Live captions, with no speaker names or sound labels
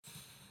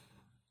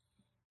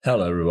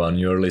Hello everyone,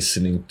 you're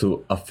listening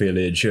to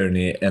Affiliate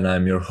Journey and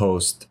I'm your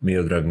host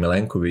Miodrag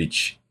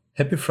Milenkovic.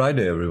 Happy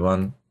Friday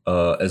everyone.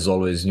 As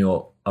always,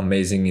 new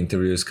amazing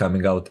interviews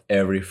coming out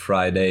every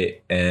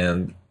Friday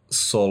and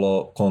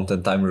solo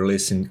content I'm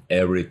releasing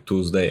every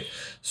Tuesday.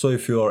 So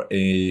if you are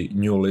a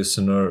new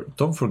listener,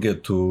 don't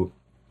forget to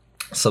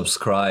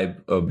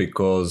subscribe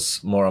because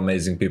more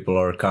amazing people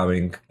are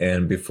coming.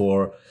 And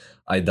before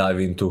I dive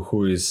into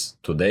who is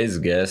today's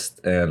guest,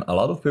 and a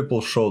lot of people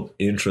showed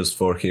interest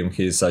for him,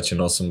 he is such an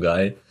awesome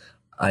guy.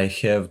 I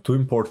have two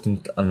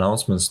important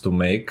announcements to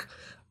make.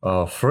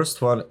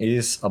 First one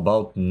is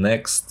about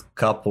next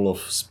couple of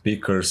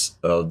speakers.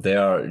 They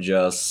are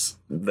just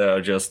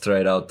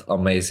straight out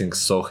amazing.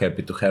 So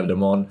happy to have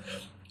them on.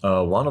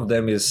 One of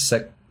them is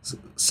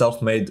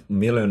self-made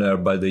millionaire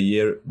by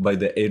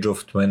the age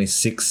of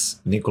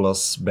 26,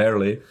 Nicholas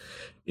Barley.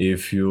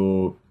 If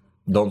you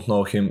don't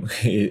know him,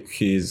 he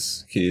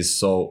is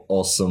so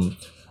awesome.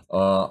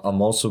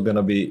 I'm also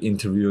gonna be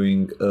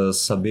interviewing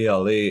Sabi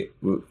Ali.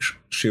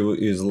 She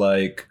is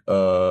like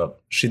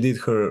she did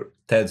her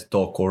TED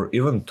talk or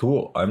even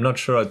two. I'm not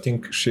sure. I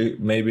think she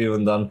maybe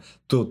even done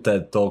two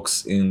TED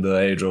talks in the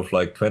age of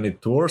like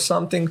 22 or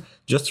something.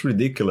 Just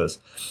ridiculous.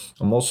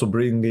 I'm also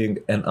bringing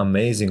an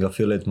amazing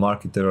affiliate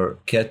marketer,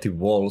 Katie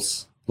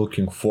Walls.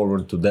 Looking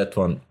forward to that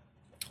one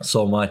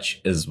so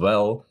much as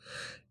well.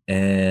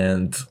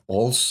 And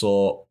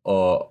also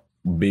a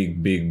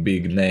big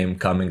name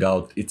coming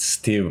out. It's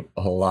Steve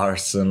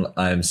Larson.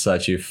 I'm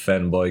such a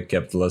fanboy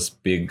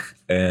capitalist pig,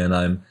 and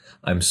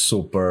I'm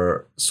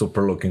super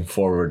looking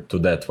forward to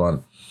that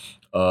one.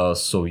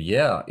 So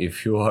yeah,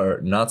 if you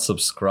are not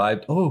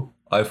subscribed,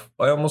 I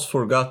almost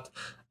forgot.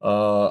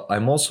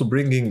 I'm also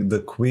bringing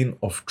the Queen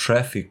of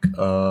Traffic,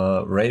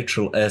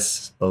 Rachel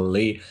S.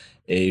 Lee,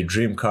 a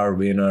dream car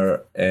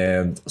winner,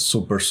 and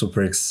super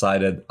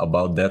excited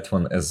about that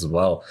one as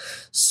well.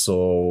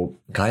 So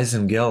guys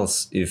and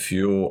gals, if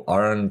you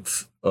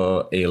aren't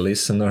a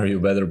listener, you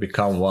better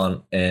become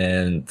one.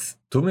 And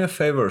do me a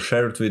favor,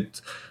 share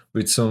it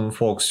with some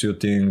folks you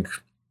think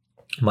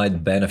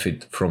might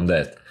benefit from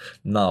that.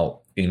 Now,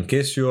 in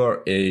case you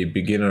are a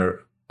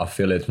beginner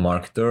affiliate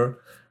marketer,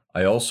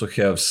 I also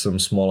have some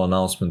small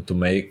announcement to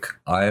make.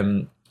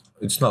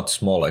 It's not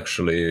small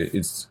actually.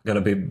 It's going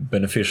to be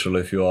beneficial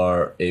if you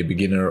are a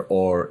beginner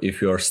or if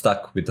you are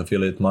stuck with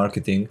affiliate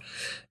marketing.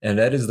 And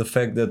that is the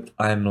fact that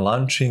I'm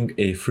launching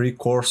a free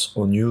course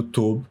on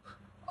YouTube,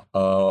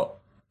 uh,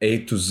 A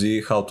to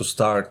Z, how to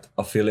start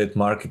affiliate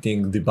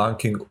marketing,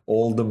 debunking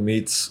all the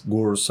myths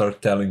gurus are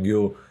telling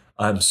you.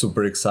 I'm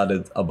super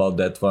excited about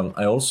that one.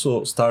 I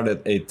also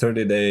started a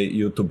 30-day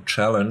YouTube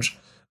challenge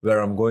where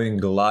I'm going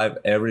live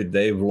every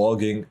day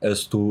vlogging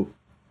as to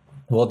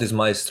what is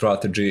my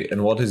strategy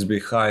and what is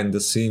behind the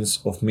scenes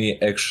of me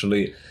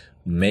actually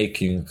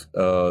making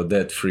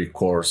that free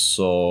course.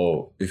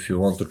 So if you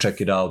want to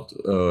check it out,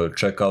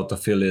 check out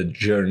Affiliate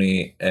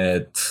Journey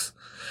at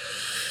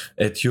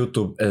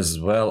YouTube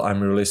as well.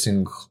 I'm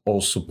releasing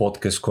also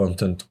podcast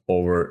content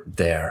over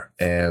there.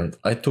 And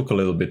I took a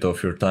little bit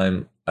of your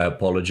time. I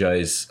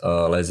apologize.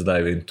 Let's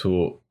dive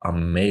into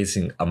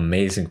amazing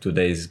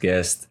today's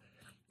guest.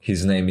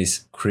 His name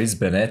is Chris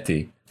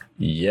Benetti.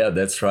 Yeah,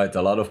 that's right.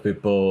 A lot of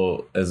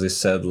people, as I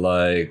said,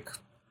 like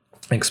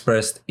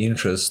expressed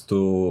interest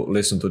to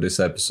listen to this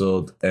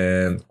episode,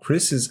 and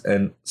Chris is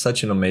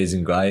such an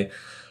amazing guy.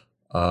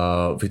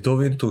 We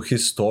dove into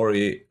his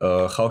story,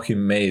 how he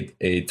made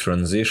a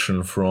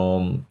transition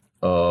from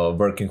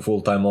working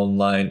full time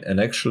online and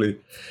actually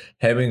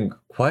having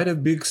quite a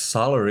big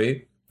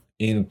salary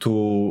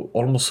into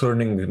almost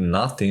earning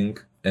nothing,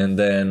 and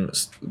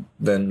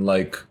then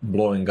like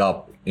blowing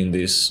up in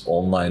this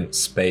online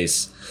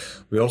space.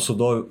 We also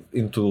dove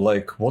into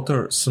like what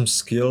are some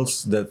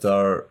skills that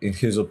are, in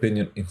his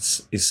opinion,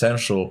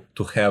 essential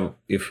to have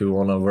if you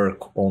want to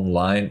work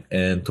online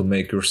and to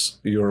make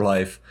your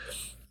life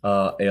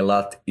a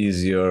lot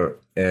easier,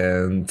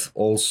 and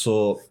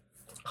also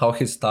how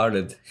he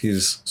started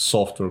his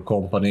software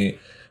company,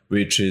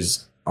 which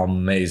is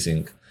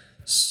amazing.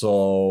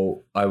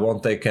 So I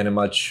won't take any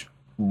much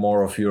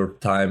more of your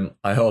time.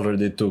 I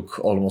already took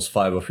almost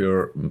 5 of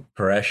your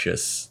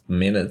precious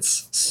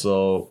minutes.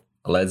 So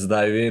let's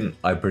dive in.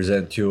 I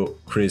present you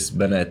Chris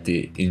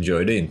Benetti.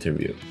 Enjoy the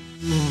interview.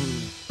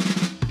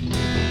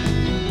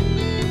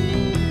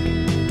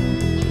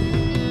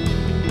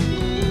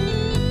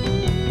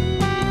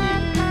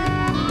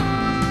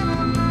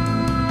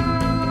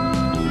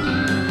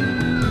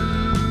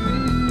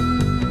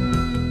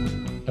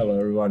 Hello,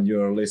 everyone.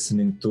 You're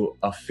listening to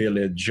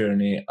Affiliate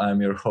Journey.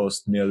 I'm your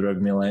host, Miodrag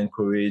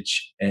Milenkovic,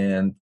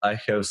 and I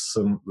have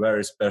some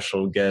very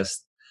special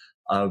guest.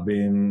 I've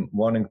been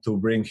wanting to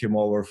bring him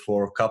over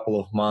for a couple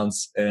of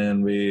months,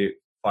 and we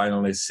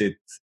finally sit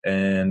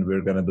and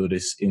we're going to do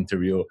this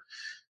interview.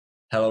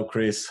 Hello,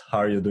 Chris. How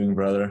are you doing,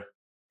 brother?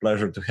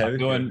 Pleasure to have I'm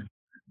you here. doing,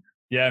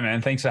 yeah,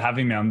 man. Thanks for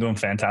having me. I'm doing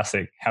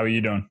fantastic. How are you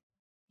doing?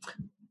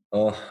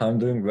 I'm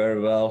doing very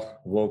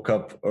well. Woke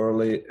up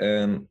early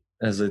and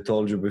as I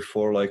told you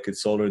before, like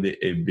it's already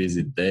a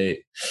busy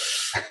day.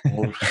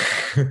 Getting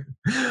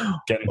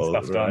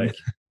stuff done.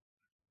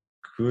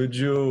 Could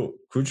you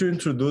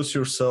introduce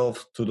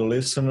yourself to the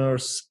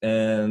listeners?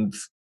 And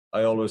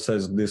I always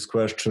ask this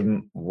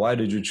question: why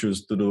did you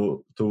choose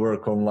to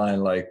work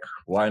online? Like,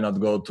 why not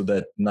go to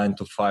that 9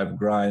 to 5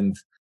 grind?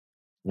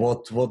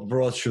 What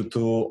brought you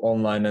to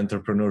online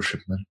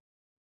entrepreneurship, man?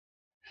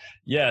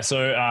 Yeah,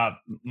 so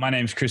my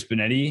name's Chris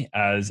Bonetti,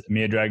 as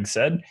Miodrag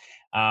said.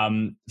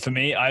 For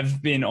me,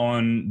 I've been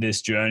on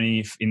this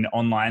journey in the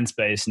online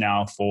space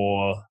now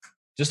for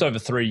just over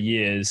 3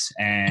 years,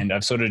 and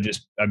I've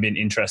been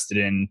interested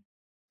in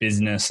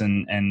business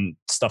and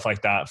stuff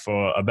like that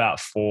for about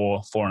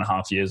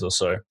 4.5 years or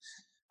so.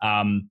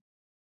 Um,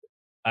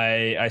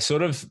 I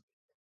sort of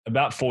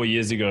about 4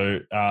 years ago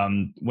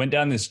went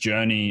down this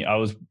journey. I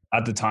was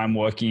at the time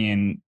working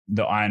in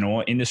the iron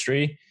ore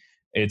industry.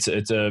 It's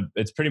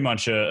pretty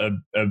much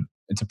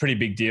it's a pretty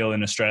big deal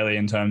in Australia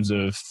in terms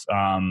of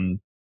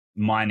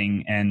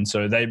mining, and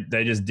so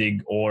they just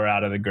dig ore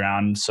out of the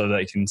ground so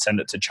they can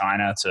send it to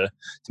China to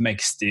make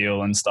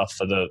steel and stuff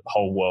for the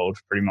whole world,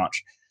 pretty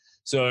much.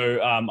 So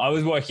I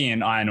was working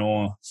in iron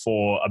ore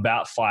for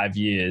about 5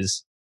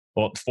 years,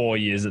 or 4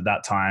 years at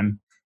that time.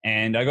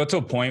 And I got to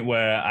a point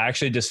where I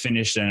actually just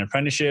finished an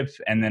apprenticeship,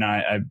 and then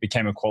I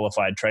became a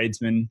qualified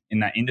tradesman in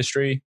that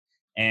industry.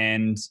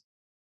 And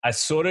I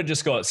sort of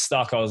just got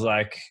stuck. I was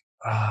like,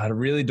 I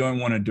really don't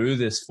want to do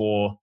this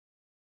for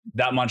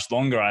that much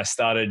longer. I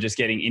started just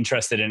getting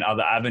interested in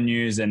other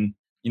avenues, and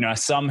I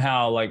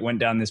somehow like went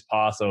down this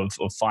path of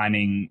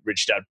finding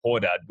Rich Dad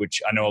Poor Dad,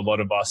 which I know a lot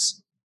of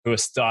us who are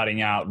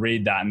starting out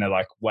read that and they're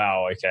like,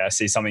 wow, okay, I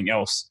see something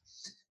else.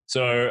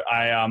 So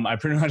I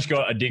pretty much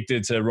got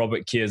addicted to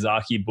Robert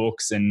Kiyosaki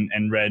books and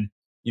read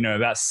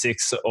about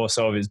 6 or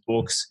so of his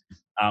books.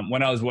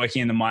 When I was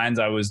working in the mines,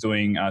 I was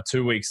doing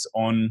 2 weeks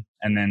on,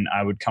 and then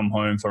I would come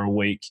home for a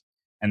week,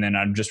 and then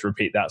I'd just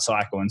repeat that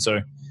cycle. And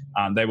so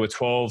they were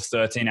 12,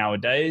 13-hour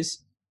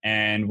days,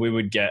 and we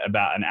would get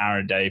about an hour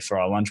a day for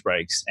our lunch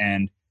breaks.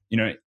 And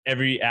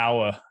every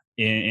hour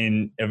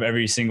of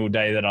every single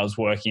day that I was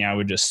working, I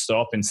would just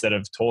stop. Instead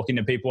of talking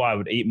to people, I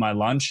would eat my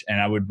lunch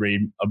and I would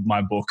read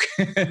my book.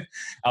 I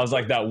was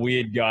like that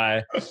weird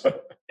guy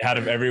out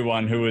of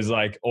everyone who was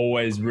like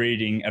always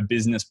reading a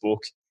business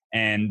book,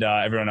 and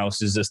everyone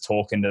else is just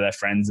talking to their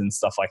friends and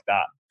stuff like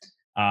that.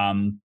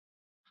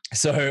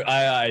 So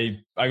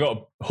I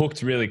got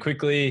hooked really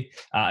quickly.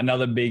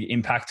 Another big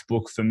impact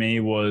book for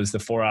me was The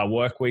 4-Hour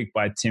Workweek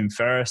by Tim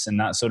Ferriss, and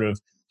that sort of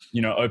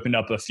opened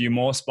up a few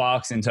more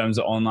sparks in terms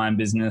of online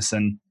business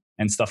and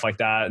stuff like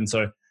that. And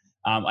so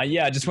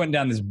I just went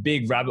down this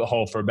big rabbit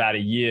hole for about a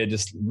year,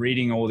 just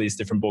reading all these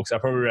different books. I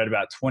probably read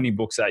about 20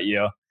 books that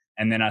year.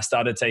 And then I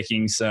started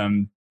taking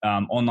some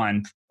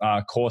online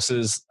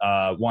courses,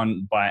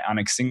 one by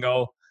Anik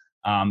Singhal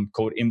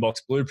called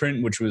Inbox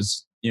Blueprint, which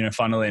was,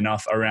 funnily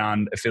enough,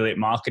 around affiliate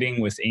marketing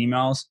with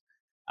emails.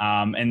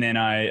 And then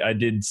I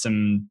did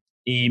some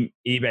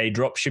eBay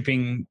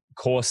dropshipping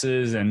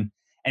courses. And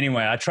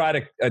anyway, I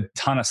tried a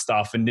ton of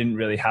stuff and didn't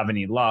really have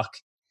any luck.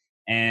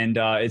 And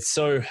it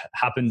so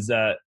happens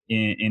that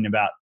in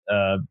about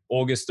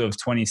August of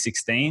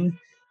 2016,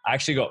 I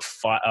actually got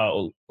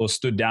or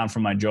stood down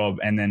from my job,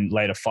 and then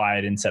later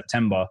fired in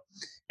September.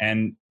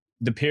 And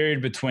the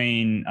period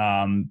between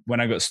when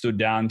I got stood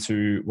down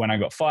to when I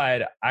got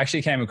fired, I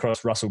actually came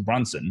across Russell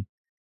Brunson.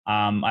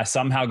 I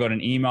somehow got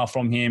an email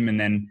from him, and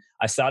then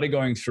I started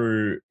going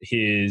through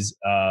his,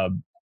 I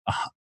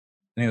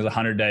think it was a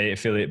 100-day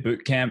affiliate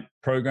bootcamp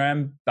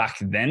program back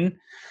then.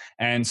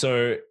 And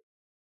so,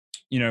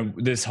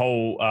 this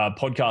whole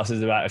podcast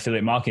is about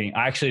affiliate marketing.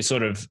 I actually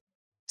sort of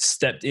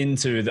stepped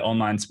into the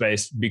online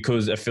space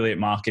because affiliate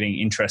marketing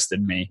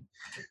interested me.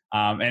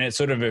 And it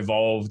sort of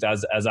evolved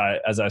as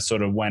I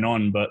sort of went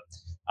on. But,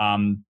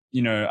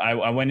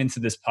 I went into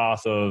this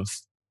path of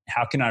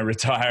how can I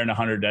retire in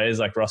 100 days?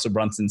 Like Russell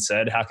Brunson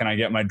said, how can I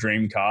get my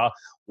dream car?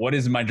 What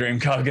is my dream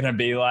car going to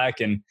be like?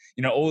 And,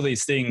 all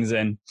these things.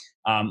 And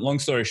long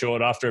story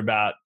short, after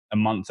about a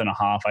month and a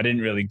half, I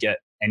didn't really get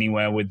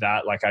anywhere with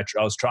that. Like I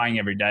was trying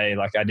every day,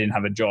 like I didn't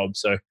have a job.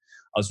 So I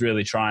was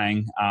really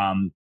trying.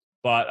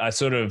 But I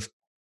sort of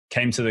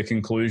came to the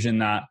conclusion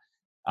that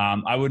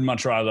I would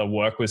much rather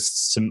work with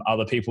some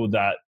other people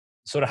that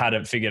sort of had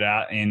it figured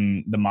out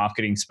in the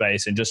marketing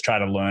space and just try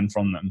to learn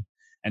from them.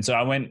 And so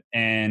I went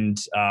and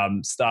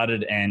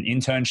started an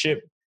internship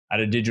at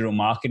a digital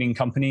marketing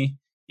company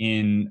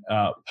in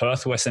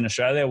Perth, Western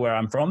Australia, where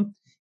I'm from.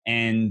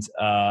 And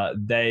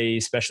they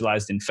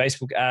specialized in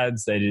Facebook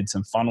ads. They did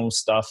some funnel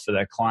stuff for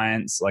their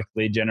clients, like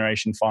lead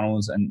generation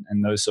funnels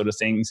and those sort of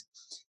things.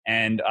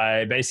 And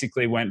I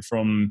basically went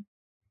from,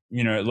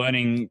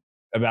 learning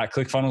about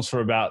ClickFunnels for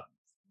about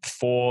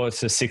 4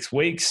 to 6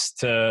 weeks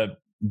to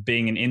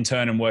being an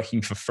intern and working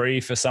for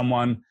free for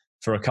someone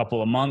for a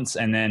couple of months.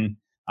 And then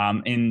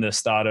in the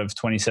start of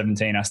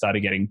 2017, I started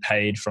getting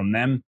paid from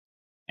them.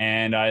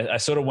 And I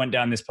sort of went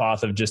down this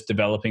path of just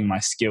developing my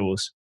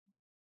skills.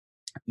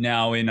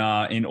 Now in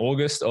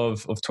August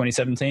of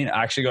 2017,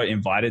 I actually got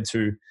invited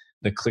to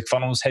the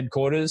ClickFunnels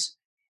headquarters,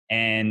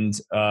 and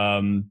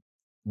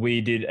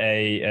we did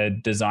a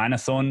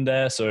design-a-thon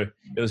there. So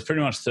it was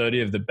pretty much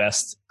 30 of the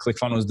best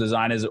ClickFunnels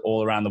designers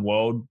all around the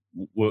world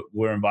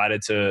were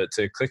invited to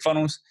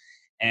ClickFunnels.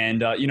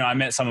 And, I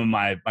met some of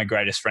my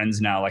greatest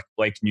friends now, like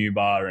Blake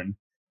Newbar and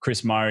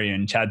Chris Murray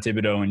and Chad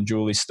Thibodeau and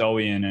Julie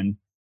Stowian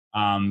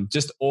and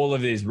just all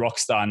of these rock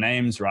star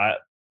names, right?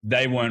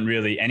 They weren't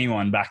really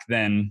anyone back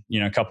then,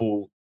 a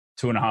couple,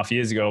 2.5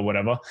 years ago or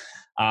whatever.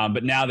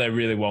 But now they're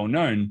really well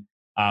known.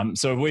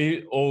 So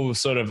we all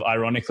sort of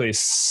ironically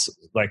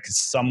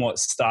somewhat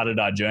started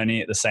our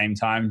journey at the same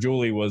time.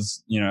 Julie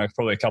was,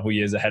 probably a couple of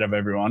years ahead of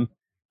everyone.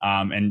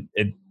 And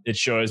it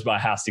shows by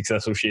how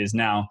successful she is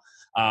now.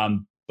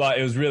 But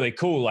it was really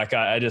cool. Like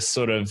I just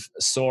sort of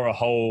saw a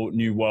whole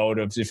new world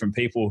of different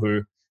people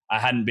who I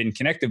hadn't been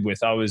connected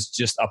with. I was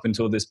just up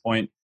until this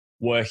point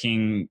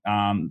working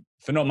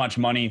for not much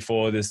money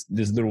for this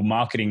little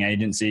marketing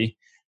agency.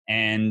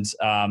 And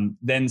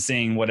then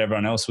seeing what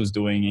everyone else was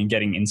doing and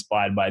getting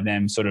inspired by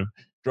them sort of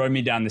drove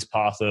me down this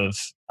path of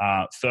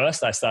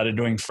first, I started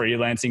doing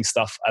freelancing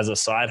stuff as a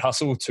side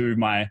hustle to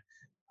my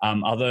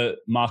other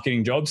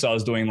marketing jobs. So I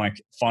was doing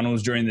like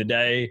funnels during the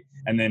day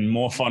and then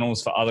more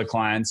funnels for other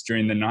clients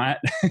during the night.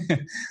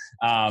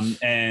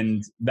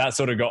 And that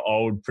sort of got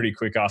old pretty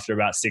quick after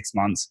about 6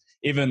 months,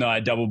 even though I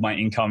doubled my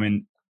income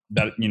in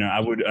that, I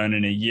would earn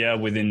in a year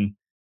within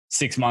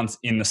 6 months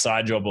in the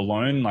side job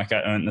alone. Like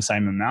I earned the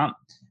same amount.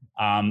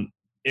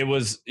 It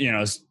was, it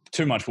was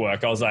too much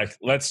work. I was like,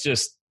 let's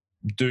just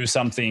do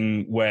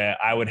something where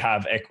I would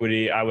have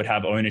equity, I would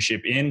have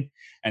ownership in.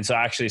 And so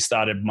I actually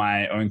started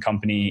my own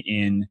company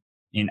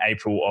in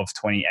April of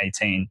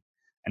 2018.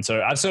 And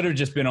so I've sort of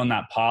just been on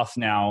that path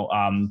now,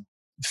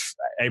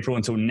 April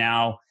until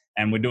now.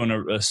 And we're doing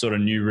a sort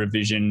of new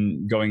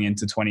revision going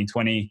into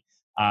 2020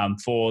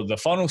 for the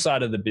funnel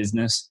side of the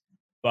business.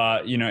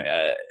 But,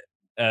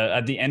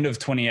 at the end of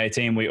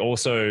 2018, we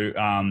also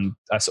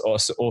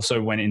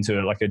went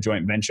into like a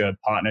joint venture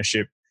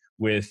partnership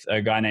with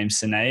a guy named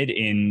Sinead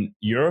in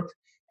Europe,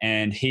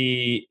 and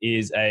he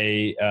is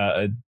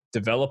a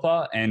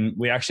developer. And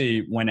we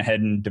actually went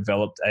ahead and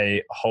developed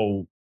a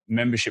whole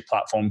membership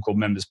platform called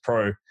Members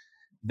Pro.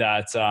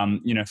 That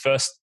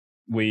first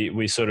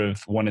we sort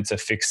of wanted to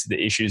fix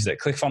the issues that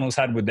ClickFunnels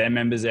had with their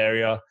members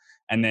area,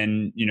 and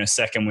then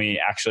second we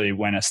actually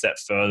went a step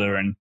further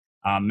and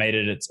made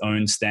it its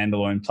own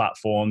standalone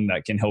platform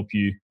that can help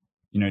you,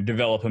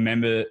 develop a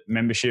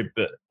membership,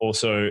 but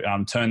also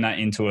turn that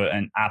into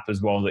an app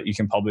as well that you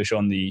can publish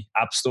on the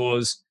app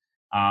stores.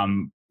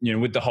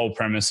 With the whole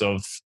premise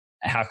of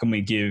how can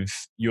we give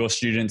your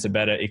students a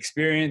better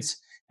experience,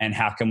 and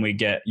how can we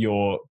get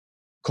your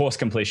course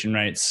completion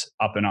rates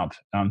up and up,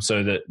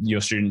 so that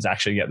your students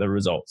actually get the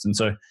results. And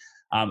so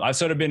I've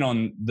sort of been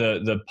on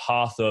the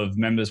path of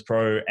Members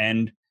Pro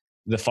and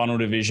the funnel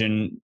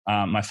division,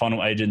 my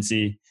funnel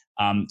agency,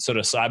 sort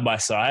of side by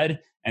side.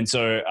 And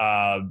so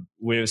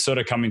we're sort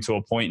of coming to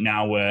a point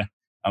now where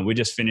we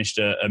just finished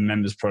a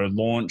Members Pro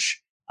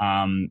launch,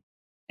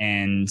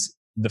 and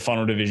the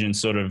funnel division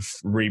sort of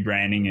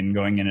rebranding and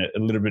going in a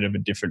little bit of a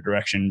different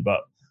direction. But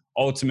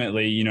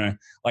ultimately,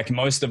 like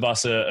most of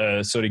us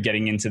are sort of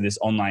getting into this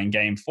online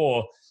game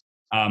for,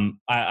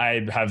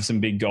 I have some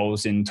big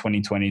goals in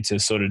 2020 to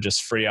sort of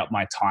just free up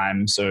my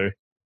time. So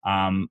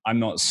I'm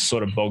not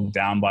sort of bogged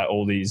down by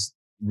all these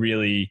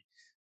really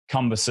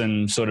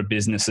cumbersome sort of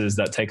businesses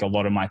that take a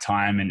lot of my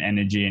time and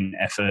energy and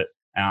effort,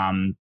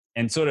 and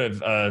sort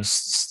of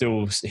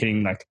still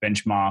hitting like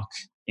benchmark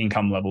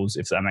income levels,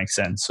 if that makes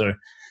sense. So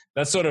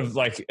that's sort of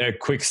like a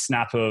quick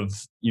snap of,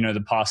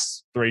 the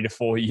past 3 to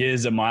 4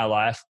 years of my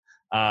life.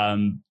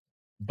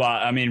 But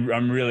I mean,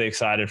 I'm really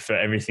excited for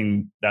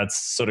everything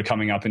that's sort of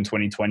coming up in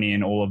 2020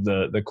 and all of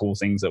the cool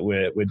things that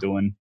we're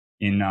doing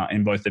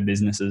in both the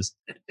businesses.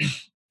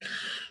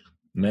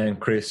 Man,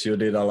 Chris, you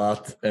did a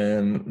lot.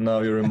 And now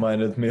you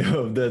reminded me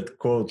of that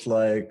quote,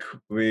 like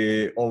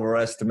we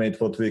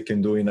overestimate what we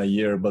can do in a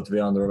year, but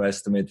we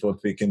underestimate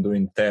what we can do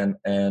in 10.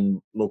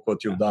 And look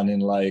what you've done in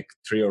like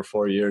 3 or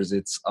 4 years.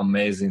 It's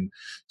amazing.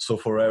 So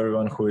for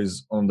everyone who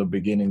is on the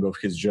beginning of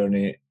his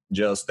journey,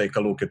 just take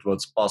a look at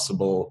what's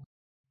possible.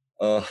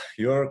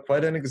 You're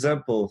quite an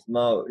example.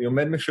 Now, you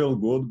made me feel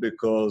good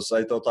because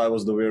I thought I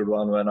was the weird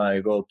one when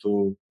I go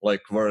to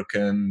like work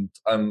and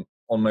I'm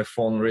on my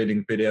phone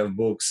reading PDF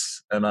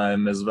books, and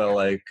I'm as well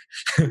like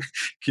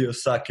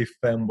Kiyosaki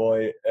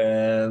fanboy.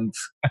 And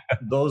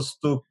those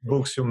 2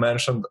 books you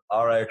mentioned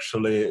are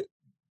actually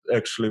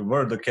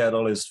were the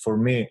catalyst for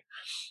me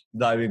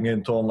diving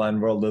into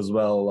online world as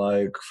well.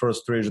 Like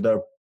first Rich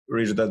Dad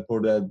Poor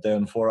Dad,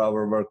 then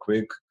 4-Hour Work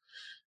Week.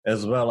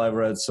 As well, I've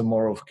read some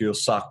more of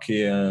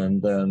Kiyosaki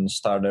and then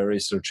started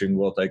researching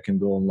what I can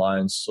do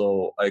online.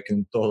 So I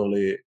can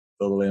totally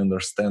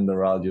understand the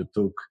route you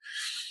took.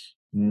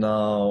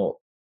 Now,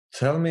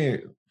 tell me,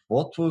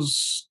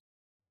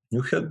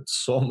 you had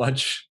so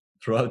much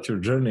throughout your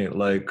journey.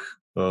 Like,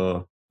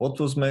 what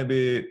was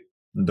maybe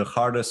the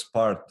hardest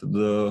part,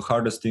 the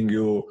hardest thing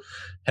you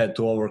had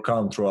to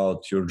overcome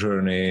throughout your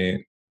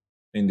journey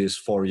in these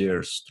 4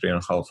 years,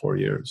 3.5, 4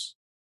 years?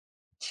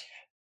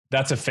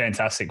 That's a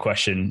fantastic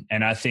question.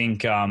 And I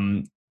think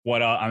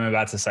what I'm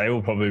about to say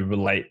will probably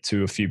relate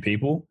to a few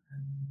people.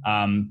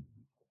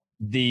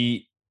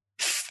 The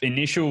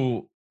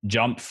initial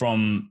jump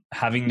from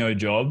having no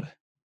job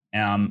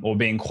or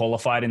being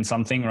qualified in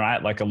something,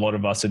 right? Like a lot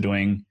of us are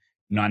doing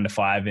 9 to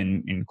 5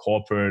 in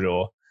corporate,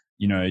 or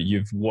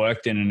you've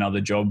worked in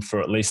another job for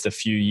at least a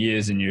few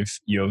years and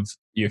you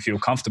feel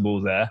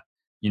comfortable there.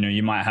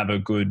 You might have a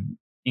good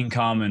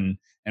income and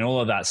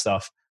all of that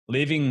stuff.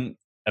 Leaving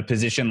a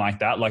position like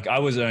that, like I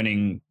was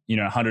earning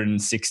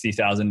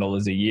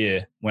 $160,000 a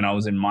year when I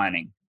was in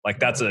mining. Like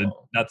that's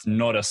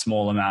not a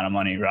small amount of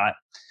money, right?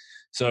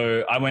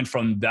 So I went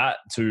from that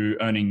to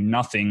earning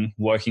nothing,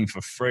 working for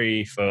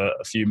free for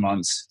a few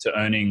months, to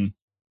earning,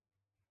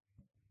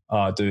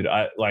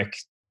 I like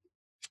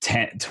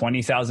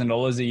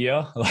 $20,000 a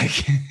year.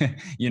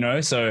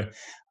 Like, so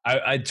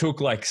I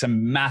took like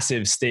some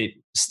massive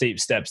steep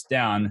steps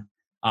down.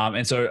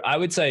 And so I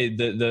would say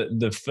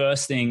the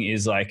first thing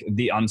is like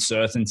the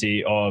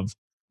uncertainty of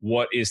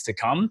what is to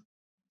come.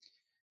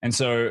 And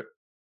so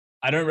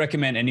I don't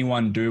recommend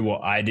anyone do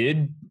what I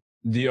did.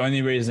 The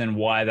only reason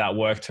why that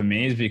worked for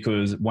me is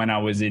because when I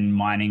was in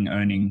mining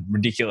earning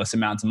ridiculous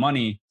amounts of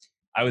money,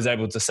 I was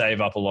able to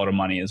save up a lot of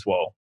money as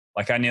well.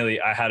 Like I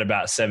had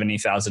about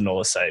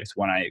 $70,000 saved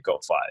when I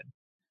got fired.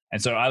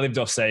 And so I lived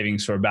off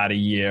savings for about a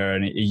year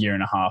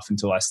and a half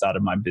until I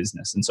started my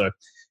business. And so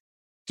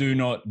do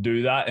not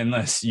do that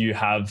unless you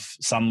have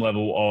some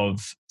level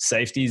of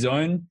safety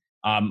zone.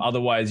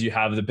 Otherwise, you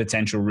have the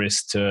potential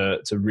risk to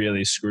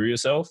really screw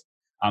yourself.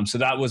 So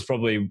that was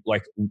probably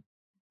like,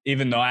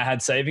 even though I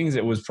had savings,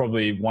 it was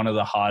probably one of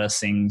the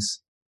hardest things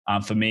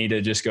for me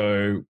to just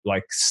go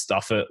like,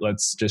 stuff it,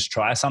 let's just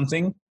try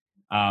something.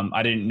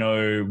 I didn't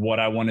know what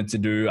I wanted to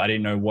do. I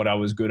didn't know what I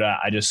was good at.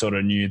 I just sort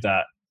of knew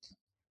that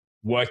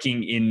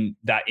working in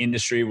that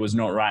industry was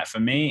not right for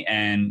me.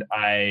 And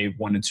I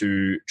wanted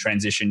to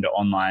transition to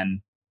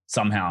online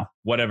somehow,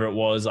 whatever it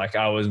was. Like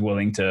I was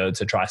willing to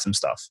try some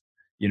stuff,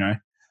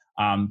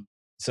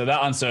 so that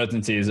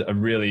uncertainty is a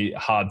really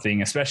hard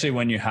thing, especially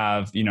when you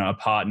have, a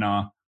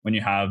partner, when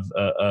you have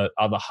a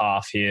other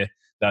half here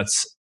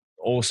that's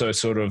also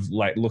sort of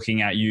like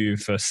looking at you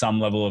for some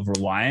level of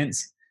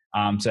reliance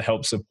to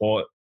help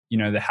support,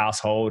 the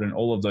household and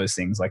all of those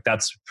things. Like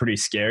that's pretty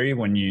scary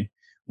when you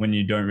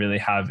don't really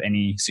have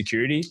any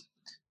security.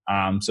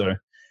 So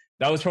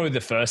that was probably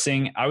the first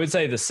thing. I would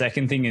say the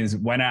second thing is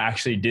when I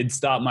actually did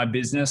start my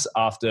business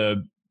after,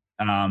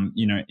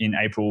 in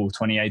April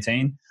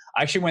 2018,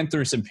 I actually went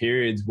through some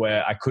periods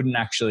where I couldn't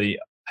actually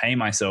pay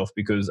myself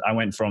because I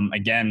went from,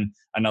 again,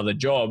 another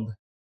job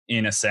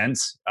in a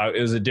sense.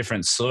 It was a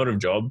different sort of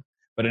job,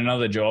 but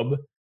another job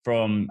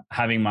from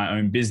having my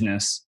own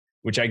business,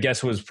 which I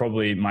guess was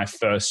probably my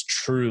first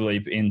true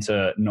leap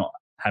into not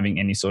having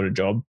any sort of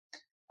job.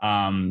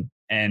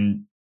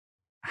 And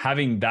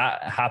having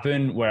that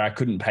happen where I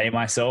couldn't pay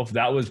myself,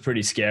 that was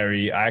pretty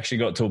scary. I actually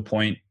got to a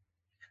point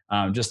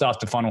just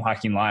after Funnel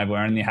Hacking Live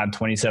where I only had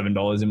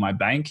 $27 in my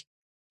bank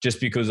just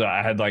because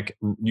I had like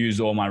used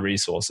all my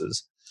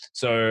resources.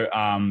 So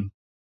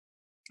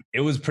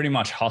it was pretty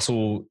much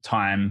hustle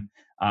time.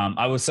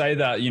 I would say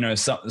that,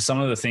 some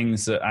of the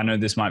things that, I know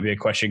this might be a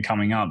question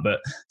coming up, but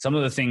some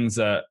of the things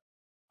that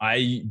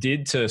I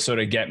did to sort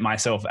of get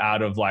myself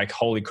out of like,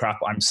 holy crap,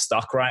 I'm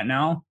stuck right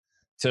now,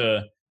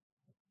 to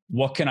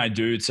what can I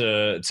do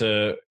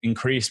to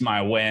increase my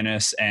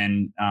awareness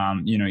and,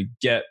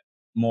 get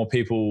more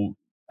people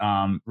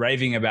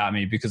raving about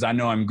me because I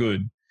know I'm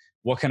good.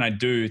 What can I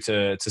do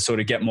to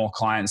sort of get more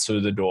clients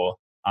through the door?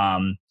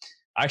 I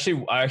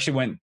actually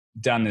went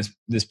down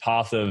this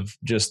path of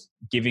just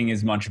giving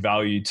as much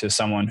value to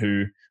someone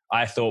who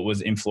I thought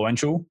was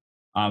influential.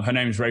 Her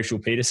name is Rachel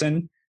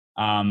Peterson.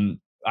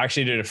 I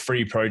actually did a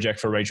free project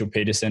for Rachel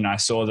Peterson. I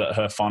saw that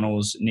her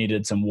funnels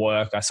needed some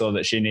work. I saw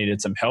that she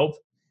needed some help.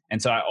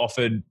 And so I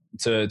offered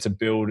to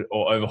build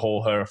or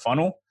overhaul her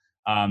funnel.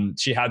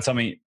 She had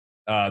something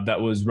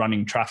that was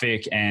running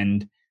traffic,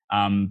 and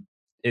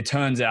it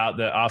turns out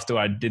that after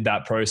I did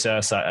that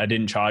process, I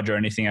didn't charge her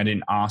anything. I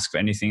didn't ask for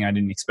anything. I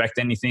didn't expect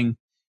anything.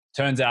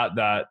 Turns out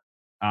that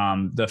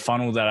the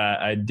funnel that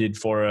I did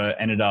for her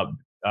ended up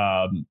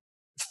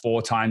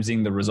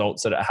 4-timesing the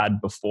results that it had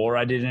before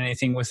I did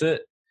anything with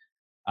it.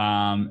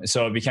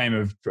 So it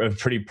became a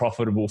pretty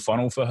profitable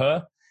funnel for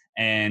her.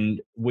 And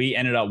we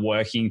ended up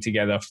working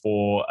together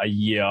for a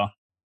year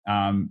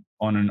on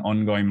an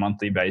ongoing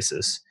monthly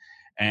basis.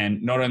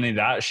 And not only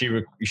that,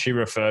 she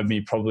referred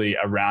me probably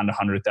around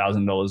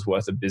 $100,000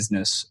 worth of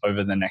business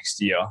over the next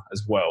year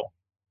as well.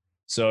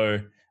 So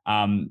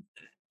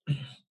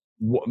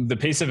the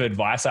piece of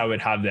advice I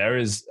would have there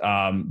is,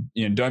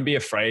 don't be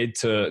afraid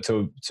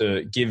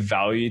to give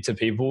value to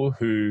people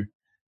who,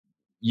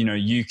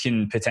 you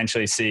can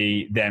potentially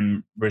see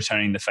them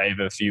returning the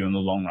favor for you in the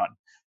long run.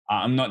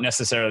 I'm not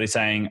necessarily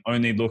saying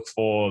only look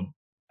for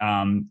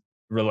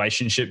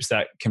relationships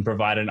that can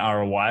provide an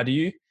ROI to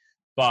you,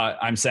 but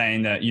I'm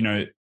saying that,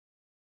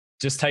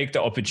 just take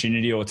the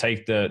opportunity or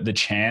take the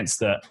chance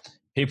that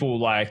people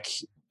like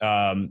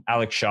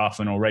Alex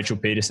Schaffman or Rachel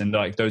Peterson,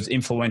 like those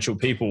influential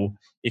people,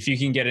 if you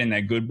can get in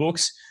their good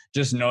books,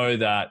 just know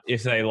that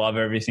if they love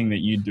everything that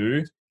you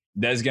do,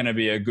 there's going to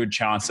be a good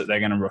chance that they're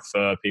going to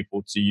refer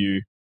people to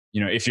you.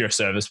 You know, if you're a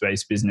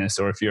service-based business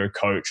or if you're a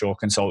coach or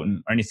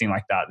consultant or anything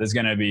like that, there's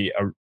going to be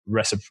a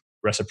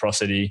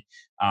reciprocity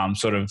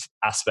sort of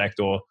aspect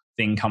or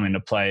thing come into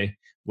play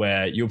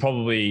where you'll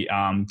probably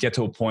get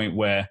to a point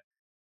where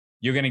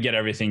you're going to get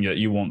everything that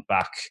you want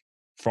back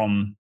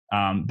from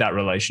that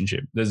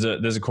relationship. There's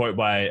a quote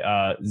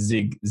by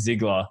Zig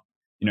Ziglar,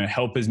 you know,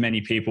 help as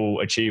many people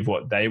achieve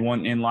what they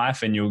want in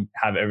life and you'll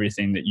have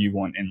everything that you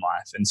want in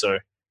life. And so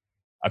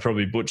I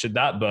probably butchered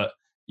that, but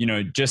you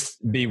know,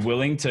 just be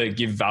willing to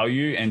give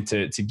value and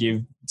to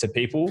give to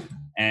people.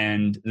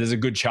 And there's a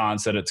good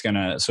chance that it's going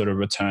to sort of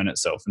return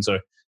itself. And so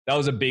that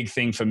was a big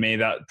thing for me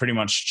that pretty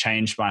much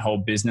changed my whole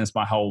business,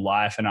 my whole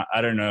life. And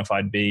I don't know if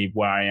I'd be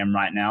where I am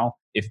right now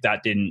if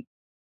that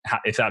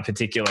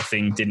particular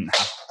thing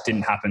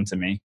didn't happen to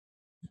me.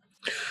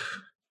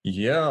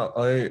 Yeah,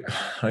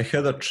 I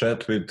had a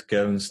chat with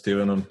Kevin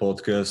Steven on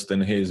podcast,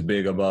 and he's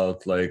big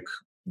about like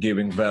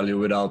giving value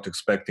without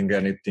expecting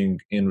anything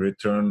in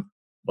return.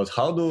 But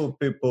how do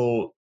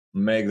people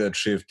make that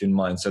shift in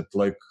mindset?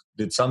 Like,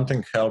 did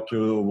something help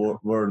you?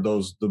 Were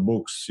those the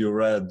books you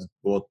read?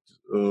 What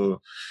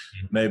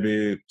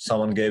maybe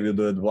someone gave you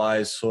the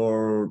advice,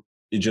 or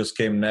it just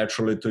came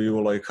naturally to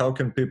you? Like, how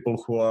can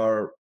people who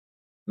are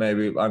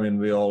maybe, I mean,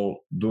 we all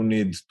do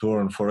need to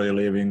earn for a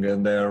living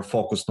and they're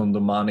focused on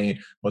the money,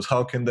 but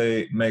how can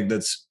they make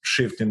that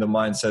shift in the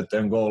mindset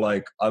and go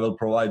like, I will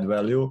provide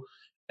value?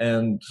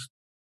 And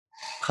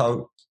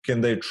how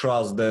can they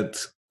trust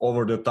that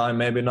over the time,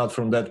 maybe not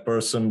from that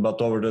person, but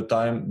over the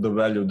time, the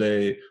value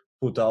they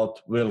put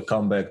out will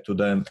come back to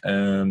them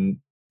and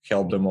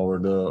help them over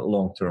the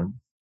long term?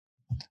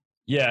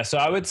 Yeah. So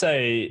I would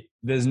say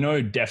there's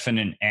no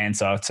definite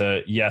answer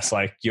to yes,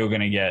 like you're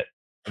going to get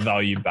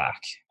value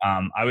back.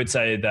 I would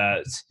say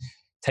that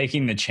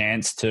taking the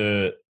chance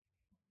to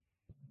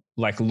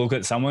like look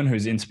at someone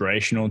who's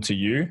inspirational to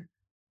you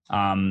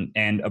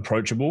and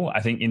approachable.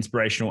 I think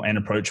inspirational and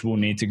approachable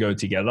need to go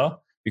together,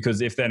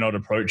 because if they're not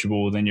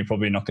approachable, then you're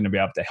probably not going to be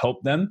able to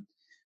help them.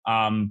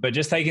 But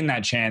just taking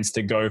that chance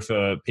to go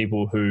for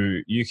people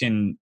who you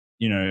can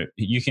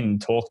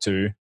talk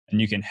to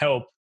and you can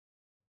help,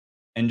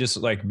 and just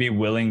like be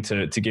willing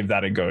to give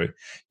that a go.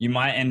 You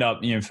might end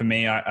up, for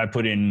me, I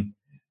put in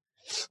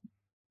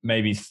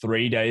maybe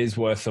 3 days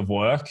worth of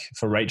work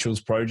for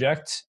Rachel's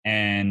project,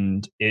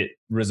 and it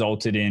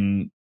resulted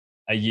in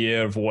a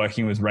year of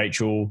working with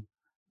Rachel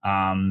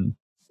and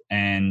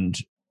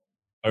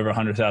over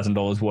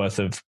 $100,000 worth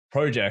of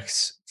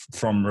projects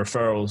from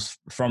referrals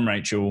from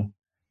Rachel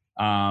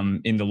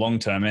in the long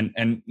term.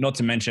 And not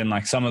to mention,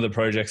 like, some of the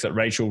projects that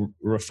Rachel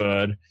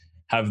referred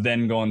have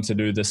then gone to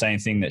do the same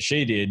thing that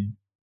she did.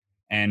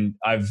 And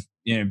I've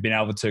been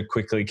able to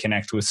quickly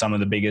connect with some of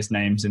the biggest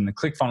names in the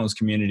ClickFunnels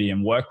community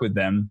and work with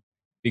them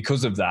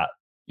because of that.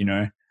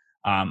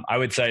 I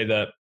would say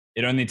that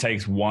it only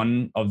takes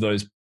one of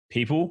those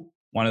people,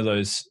 one of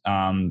those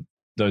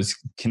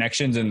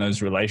connections and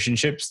those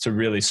relationships to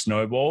really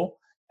snowball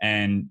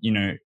and,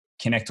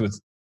 connect with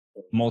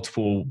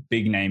multiple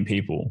big name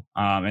people.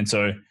 And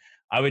so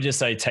I would just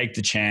say, take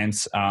the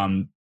chance.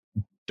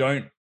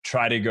 Don't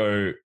try to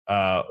go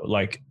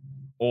like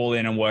all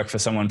in and work for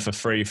someone for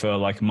free for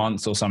like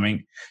months or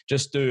something.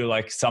 Just do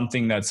like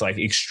something that's like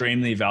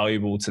extremely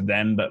valuable to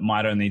them, but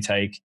might only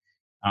take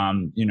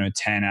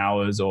 10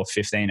 hours or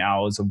 15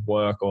 hours of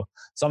work or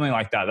something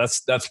like that.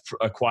 That's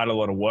quite a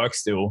lot of work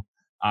still.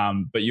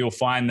 But you'll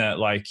find that,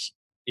 like,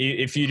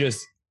 if you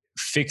just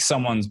fix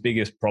someone's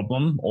biggest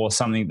problem or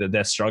something that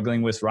they're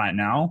struggling with right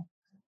now,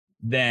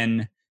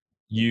 then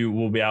you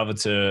will be able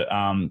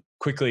to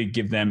quickly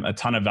give them a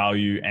ton of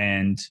value.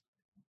 And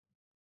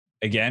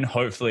again,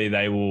 hopefully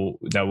they will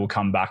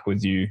come back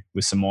with you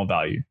with some more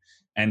value.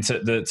 And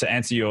to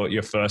answer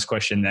your first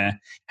question there,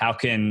 how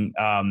can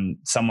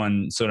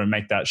someone sort of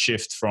make that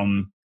shift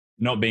from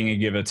not being a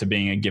giver to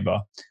being a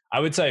giver? I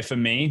would say for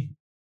me,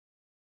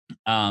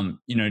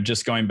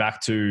 just going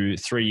back to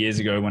 3 years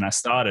ago when I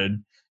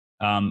started,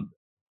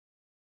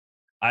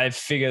 I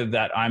figured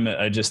that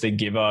I'm just a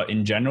giver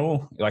in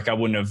general. Like, I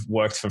wouldn't have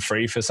worked for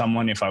free for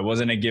someone if I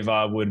wasn't a giver.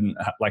 I wouldn't,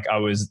 like, I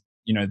was,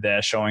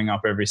 there showing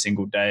up every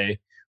single day,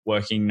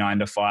 working 9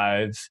 to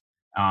 5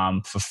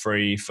 for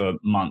free for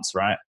months,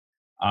 right?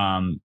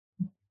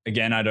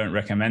 Again, I don't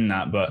recommend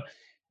that, but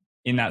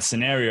in that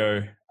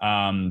scenario,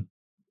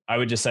 I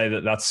would just say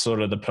that that's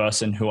sort of the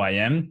person who I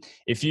am.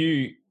 If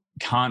you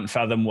can't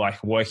fathom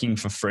like working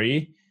for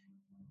free,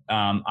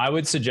 I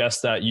would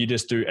suggest that you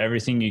just do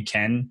everything you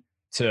can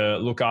to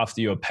look after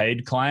your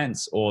paid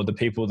clients or the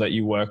people that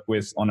you work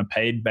with on a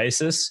paid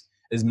basis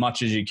as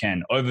much as you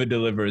can. Over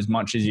deliver as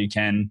much as you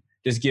can.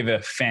 Just give a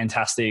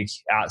fantastic,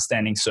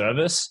 outstanding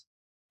service.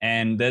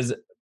 And there's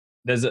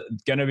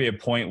going to be a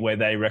point where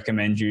they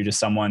recommend you to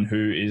someone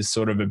who is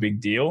sort of a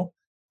big deal,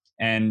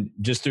 and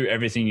just do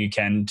everything you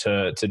can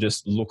to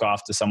just look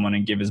after someone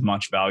and give as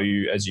much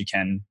value as you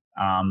can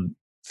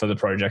for the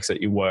projects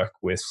that you work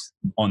with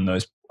on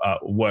those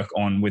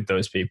with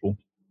those people.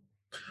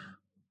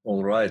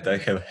 All right, I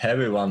have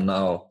heavy one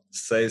now.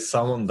 Say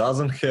someone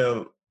doesn't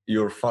have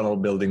your funnel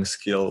building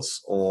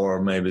skills,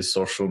 or maybe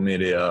social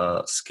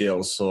media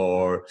skills,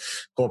 or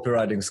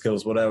copywriting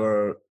skills,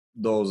 whatever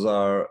those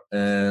are,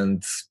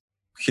 and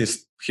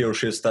he or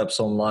she steps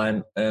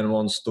online and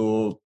wants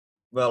to,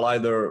 well,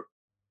 either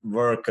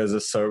work as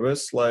a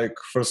service. Like,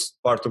 first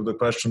part of the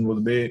question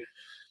would be,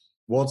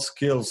 what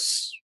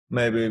skills,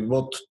 maybe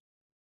what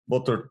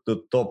are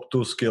the top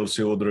 2 skills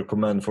you would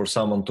recommend for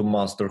someone to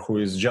master who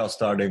is just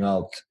starting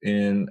out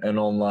in an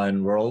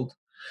online world?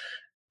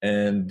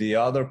 And the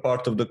other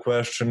part of the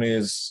question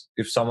is,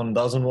 if someone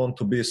doesn't want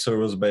to be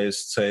service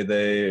based, say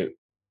they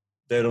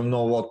don't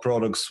know what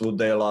products would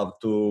they love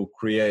to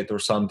create or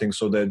something,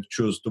 so they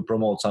choose to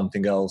promote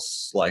something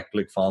else like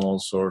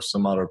ClickFunnels or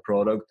some other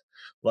product,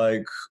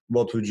 like,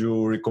 what would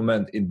you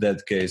recommend in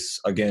that case,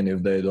 again,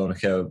 if they don't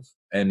have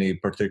any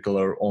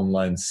particular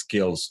online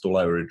skills to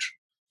leverage?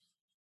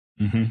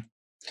 Mm-hmm.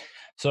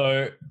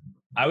 So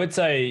I would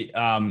say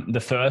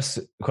the first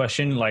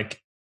question,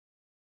 like,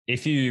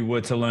 if you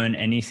were to learn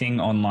anything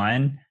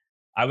online,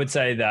 I would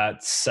say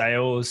that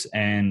sales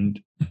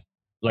and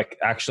like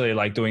actually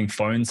like doing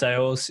phone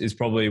sales is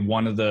probably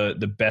one of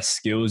the best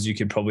skills you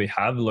could probably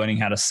have, learning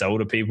how to sell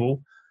to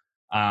people.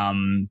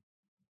 And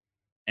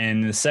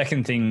the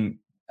second thing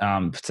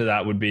to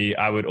that would be,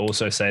 I would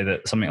also say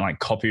that something like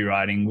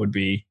copywriting would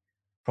be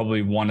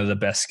probably one of the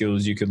best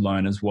skills you could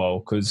learn as well.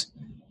 Because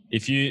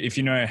if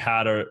you know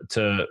how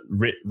to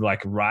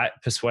write,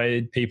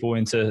 persuade people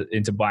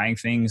into buying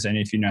things, and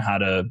if you know how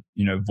to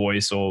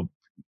voice or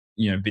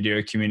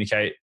video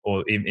communicate,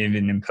 or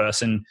even in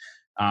person,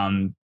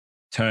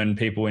 turn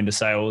people into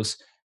sales.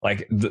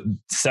 Like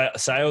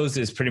sales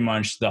is pretty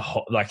much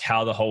like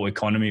how the whole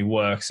economy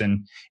works.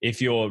 And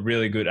if you're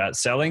really good at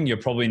selling, you're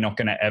probably not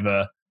going to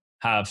ever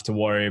have to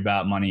worry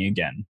about money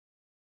again.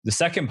 The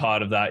second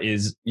part of that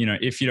is,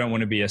 if you don't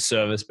want to be a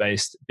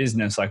service-based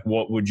business, like,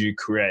 what would you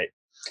create?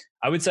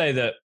 I would say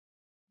that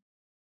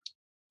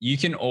you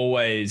can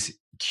always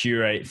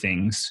curate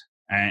things.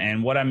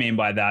 And what I mean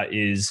by that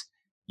is,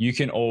 you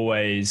can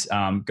always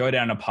go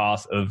down a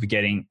path of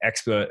getting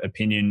expert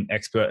opinion,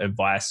 expert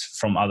advice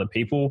from other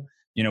people,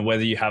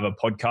 whether you have a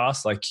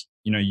podcast like,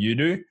 you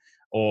do,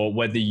 or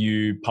whether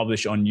you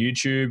publish on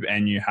YouTube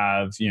and you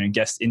have,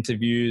 guest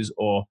interviews,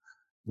 or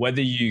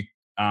whether you,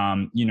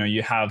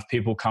 you have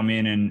people come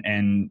in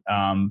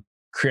and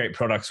create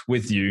products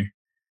with you.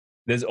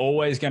 There's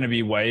always going to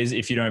be ways,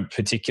 if you don't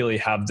particularly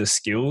have the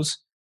skills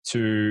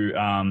to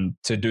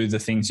do the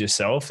things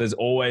yourself, there's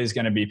always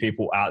going to be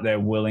people out there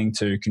willing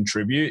to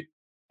contribute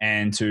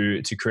and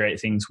to create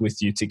things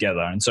with you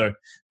together. And so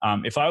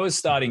if I was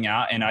starting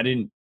out and I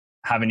didn't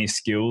have any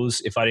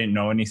skills, if I didn't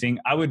know anything,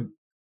 I would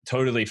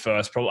totally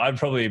I'd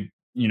probably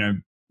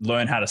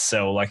learn how to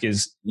sell. Like,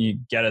 you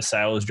get a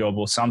sales job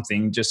or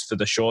something just for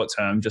the short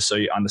term, just so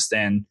you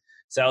understand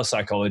sales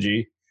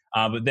psychology.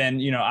 But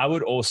then I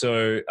would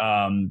also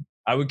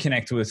I would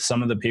connect with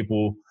some of the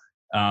people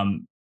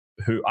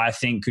who I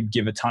think could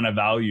give a ton of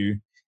value,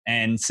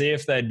 and see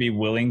if they'd be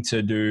willing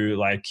to do,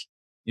 like,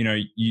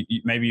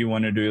 maybe you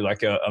want to do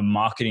like a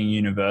marketing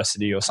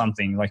university or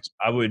something. Like,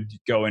 I would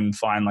go and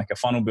find like a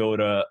funnel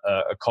builder,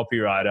 a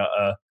copywriter,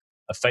 a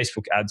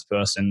Facebook ads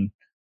person,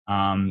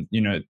 an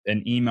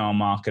email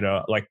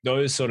marketer, like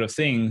those sort of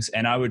things.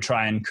 And I would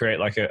try and create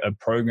like a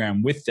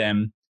program with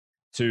them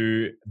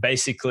to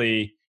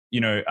basically,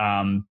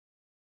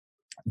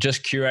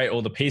 just curate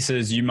all the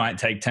pieces. You might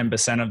take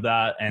 10% of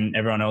that, and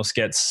everyone else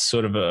gets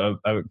sort of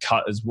a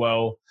cut as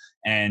well.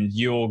 And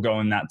you all go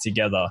in that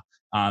together.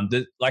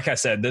 Like I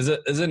said,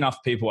 there's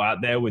enough people out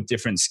there with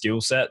different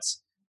skill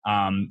sets.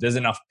 There's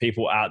enough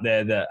people out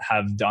there that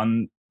have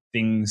done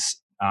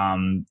things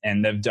and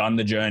they've done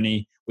the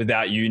journey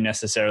without you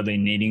necessarily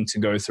needing to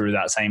go through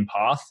that same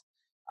path.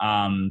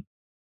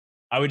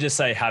 I would just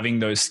say having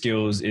those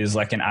skills is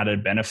like an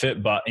added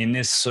benefit. But in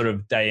this sort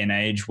of day and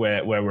age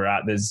where we're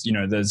at,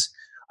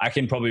 I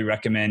can probably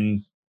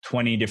recommend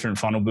 20 different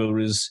funnel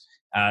builders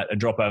at a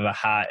drop of a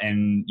hat,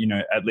 and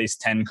at least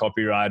 10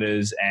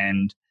 copywriters,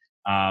 and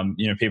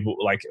people,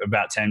 like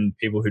about 10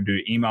 people who do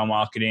email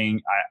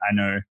marketing. I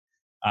know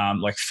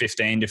like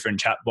 15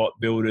 different chatbot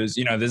builders.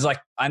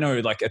 I know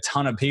like a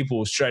ton of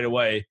people straight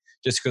away,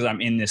 just because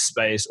I'm in this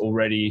space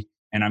already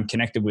and I'm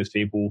connected with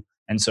people.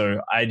 And so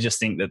I just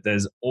think that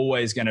there's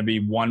always going to be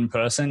one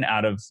person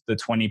out of the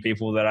 20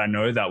 people that I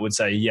know that would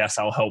say, yes,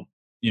 I'll help,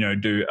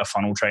 do a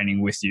funnel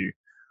training with you,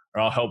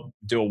 or I'll help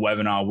do a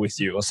webinar with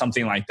you, or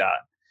something like that.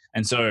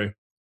 And so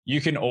you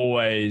can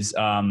always,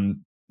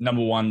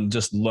 number one,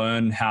 just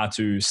learn how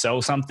to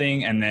sell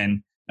something. And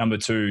then number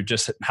two,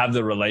 just have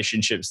the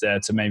relationships there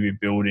to maybe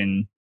build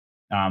in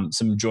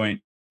some joint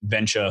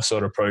venture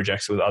sort of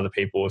projects with other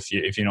people.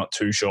 If you're not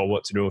too sure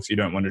what to do, if you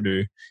don't want to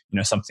do,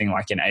 something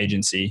like an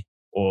agency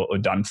or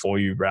done for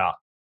you route.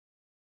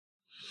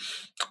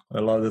 I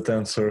love that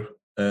answer.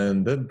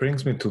 And that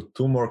brings me to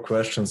two more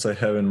questions I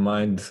have in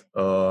mind.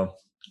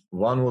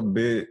 One would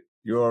be,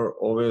 you are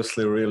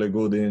obviously really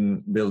good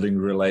in building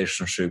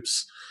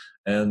relationships.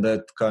 And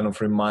that kind of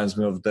reminds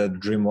me of that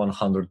Dream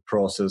 100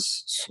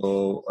 process.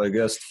 So I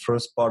guess the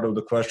first part of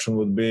the question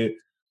would be,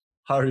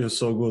 how are you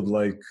so good?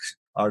 Like,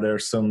 are there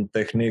some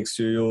techniques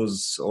you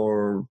use,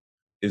 or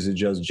is it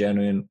just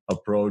genuine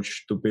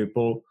approach to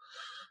people?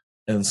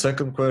 And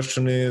second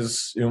question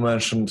is, you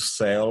mentioned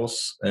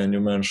sales and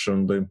you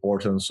mentioned the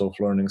importance of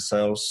learning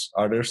sales.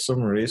 Are there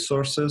some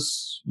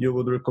resources you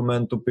would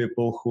recommend to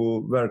people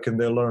where can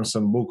they learn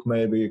some book,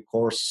 maybe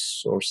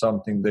course or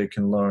something they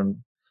can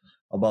learn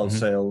about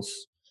sales?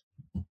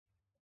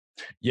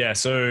 Yeah.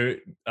 So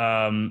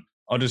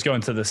I'll just go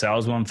into the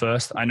sales one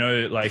first. I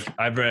know like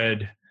I've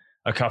read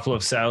a couple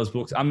of sales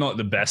books. I'm not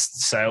the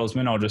best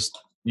salesman. I'll just,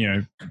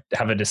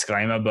 have a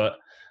disclaimer, but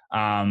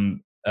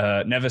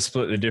Never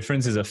Split the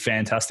Difference is a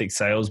fantastic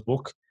sales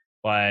book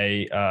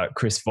by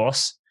Chris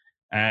Voss.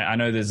 I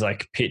know there's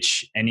like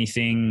Pitch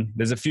Anything.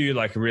 There's a few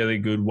like really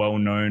good,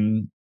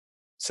 well-known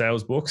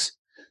sales books.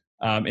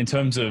 In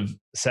terms of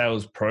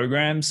sales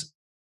programs,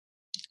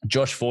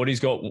 Josh Forty's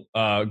got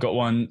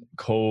one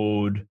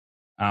called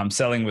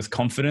Selling with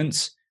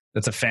Confidence.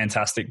 That's a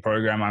fantastic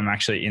program. I'm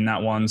actually in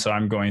that one. So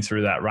I'm going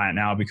through that right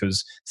now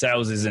because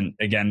sales isn't,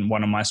 again,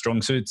 one of my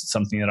strong suits. It's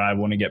something that I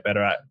want to get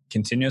better at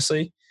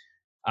continuously.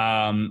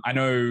 I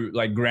know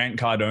like Grant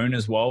Cardone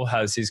as well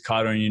has his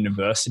Cardone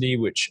University,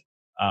 which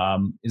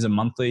is a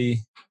monthly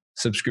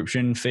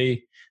subscription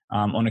fee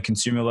on a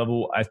consumer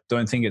level. I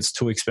don't think it's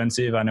too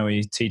expensive. I know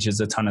he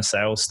teaches a ton of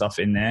sales stuff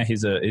in there.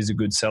 He's a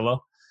good seller.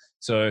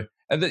 So,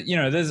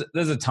 there's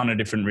a ton of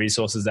different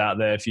resources out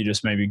there. If you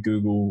just maybe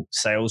Google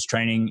sales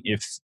training,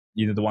 if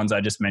either the ones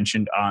I just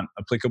mentioned aren't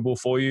applicable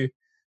for you.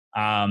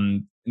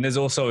 And there's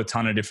also a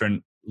ton of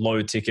different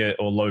low ticket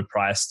or low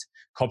priced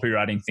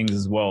copywriting things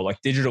as well. Like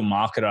Digital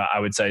Marketer, I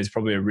would say is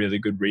probably a really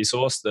good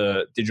resource.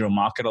 The Digital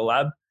Marketer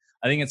Lab.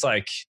 I think it's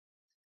like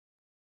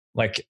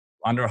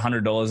under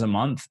 $100 a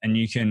month and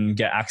you can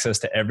get access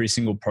to every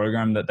single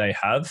program that they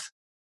have.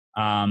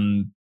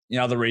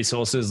 Other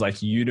resources like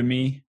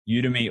Udemy.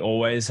 Udemy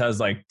always has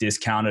like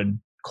discounted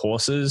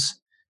courses.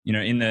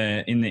 In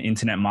the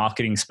internet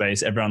marketing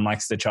space, everyone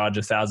likes to charge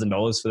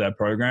 $1,000 for their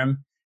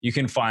program. You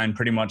can find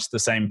pretty much the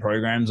same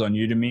programs on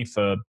Udemy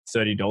for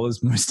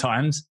 $30 most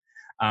times.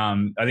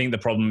 I think the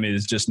problem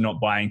is just not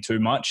buying too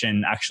much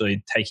and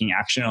actually taking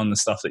action on the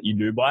stuff that you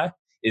do buy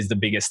is the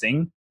biggest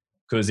thing.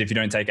 Because if you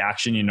don't take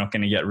action, you're not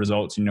going to get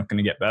results. You're not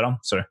going to get better.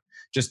 So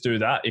just do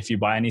that. If you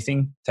buy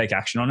anything, take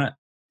action on it.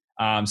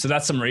 So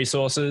that's some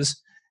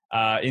resources.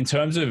 In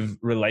terms of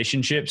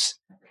relationships,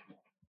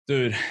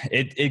 dude,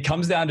 it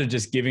comes down to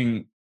just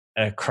giving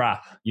a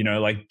crap,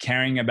 like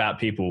caring about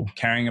people,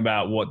 caring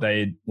about what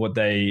their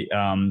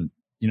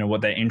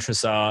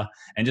interests are,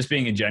 and just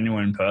being a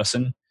genuine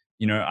person.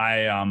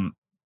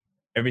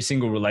 Every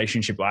single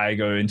relationship I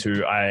go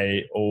into,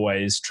 I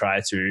always try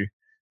to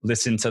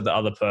listen to the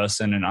other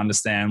person and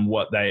understand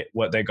what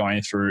they're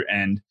going through.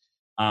 And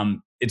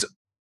it's,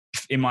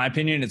 in my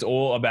opinion, it's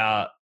all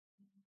about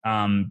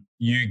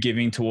you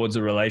giving towards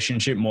a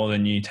relationship more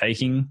than you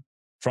taking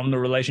from the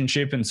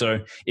relationship. And so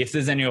if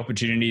there's any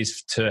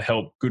opportunities to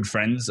help good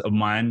friends of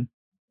mine,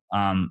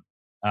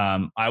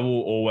 I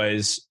will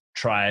always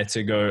try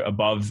to go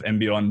above and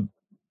beyond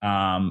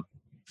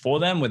for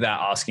them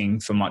without asking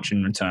for much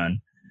in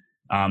return.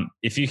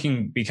 If you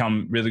can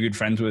become really good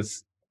friends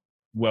with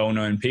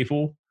well-known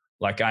people,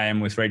 like I am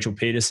with Rachel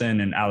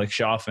Peterson and Alex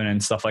Sharfin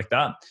and stuff like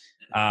that,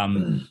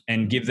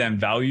 and give them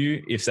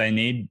value if they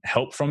need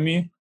help from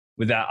you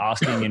without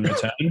asking in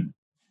return,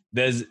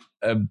 there's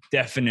a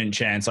definite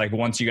chance, like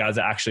once you guys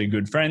are actually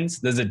good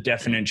friends, there's a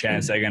definite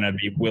chance they're going to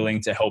be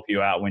willing to help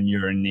you out when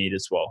you're in need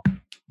as well.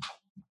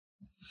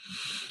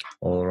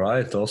 All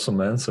right. Awesome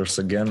answers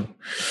again.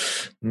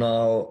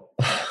 Now,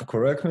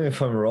 correct me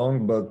if I'm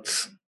wrong,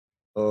 but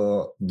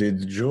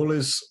did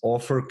Julie's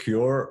Offer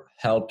Cure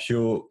help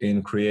you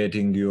in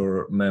creating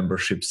your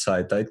membership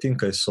site? I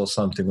think I saw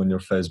something on your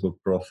Facebook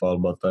profile,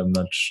 but I'm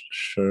not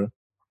sure.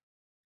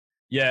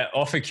 Yeah,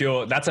 Offer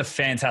Cure. That's a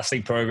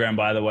fantastic program,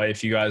 by the way,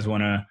 if you guys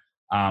want to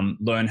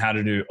learn how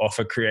to do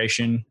offer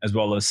creation as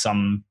well as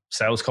some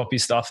sales copy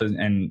stuff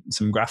and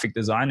some graphic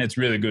design. It's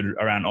really good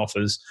around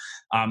offers.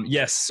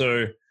 Yes,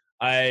 so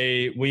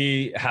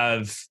we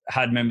have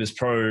had Members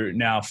Pro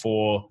now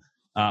for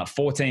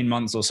 14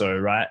 months or so,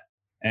 right?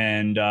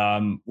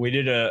 And we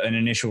did an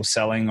initial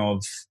selling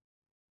of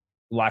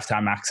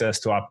lifetime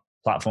access to our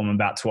platform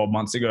about 12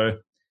 months ago.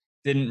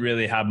 Didn't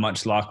really have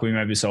much luck. We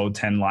maybe sold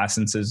 10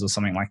 licenses or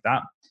something like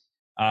that.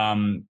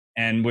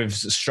 And we've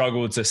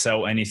struggled to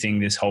sell anything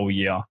this whole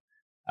year.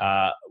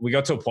 We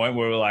got to a point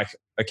where we're like,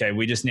 okay,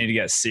 we just need to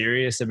get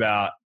serious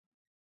about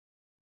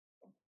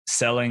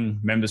selling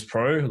Members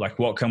Pro. Like,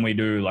 what can we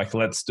do? Like,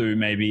 let's do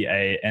maybe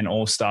an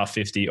All-Star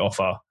 50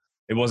 offer.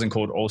 It wasn't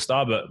called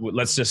All-Star, but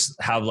let's just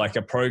have like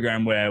a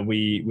program where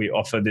we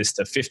offer this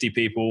to 50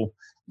 people.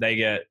 They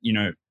get,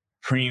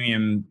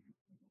 premium,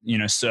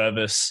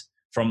 service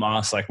from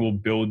us. Like, we'll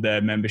build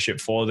their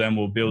membership for them.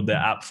 We'll build their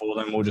app for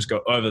them. We'll just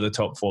go over the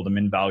top for them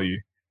in value.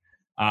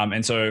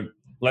 And so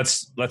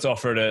let's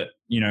offer it at,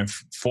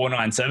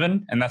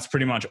 $497. And that's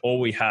pretty much all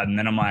we had. And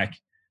then I'm like,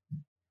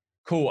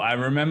 cool, I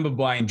remember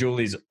buying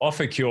Julie's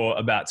Offer Cure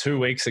about 2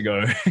 weeks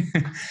ago.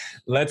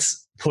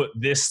 Let's put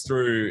this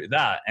through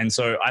that. And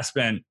so I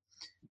spent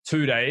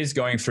 2 days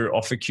going through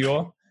Offer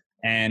Cure,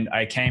 and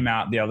I came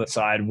out the other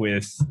side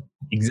with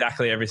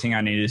exactly everything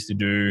I needed to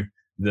do,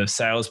 the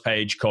sales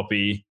page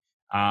copy,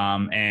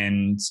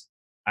 and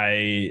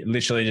I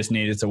literally just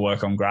needed to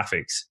work on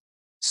graphics.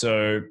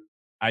 So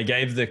I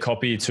gave the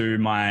copy to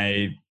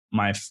my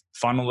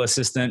funnel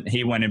assistant.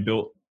 He went and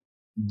built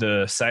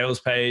the sales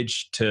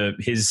page to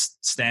his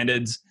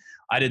standards.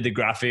 I did the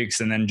graphics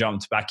and then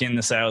jumped back in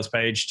the sales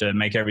page to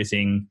make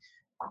everything,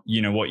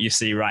 what you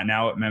see right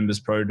now at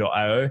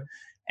memberspro.io.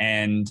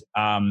 And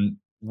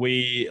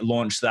we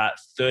launched that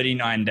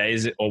 39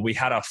 days, or we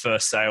had our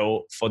first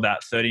sale for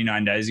that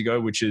 39 days ago,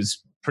 which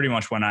is pretty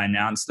much when I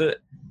announced it.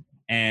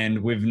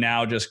 And we've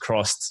now just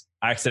crossed,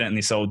 I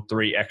accidentally sold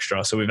 3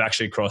 extra. So we've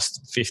actually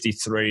crossed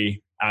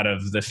 53 out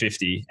of the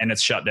 50, and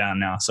it's shut down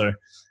now. So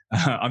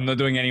I'm not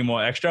doing any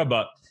more extra,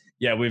 but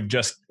yeah, we've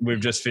just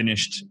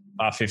finished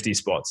our 50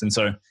 spots. And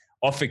so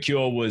Offer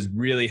Cure was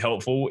really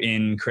helpful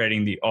in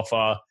creating the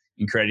offer,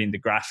 in creating the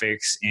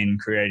graphics, in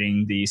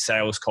creating the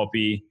sales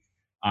copy,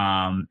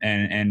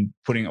 and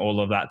putting all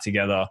of that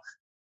together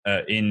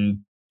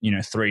in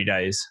 3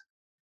 days.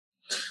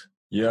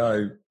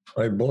 Yeah,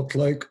 I bought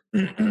like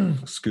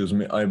excuse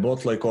me, I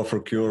bought like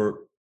Offer Cure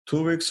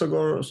 2 weeks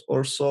ago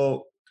or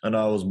so, and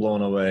I was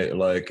blown away.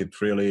 Like,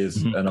 it really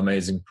is an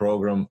amazing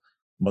program.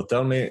 But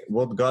tell me,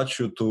 what got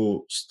you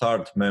to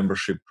start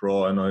Membership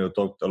Pro? I know you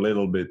talked a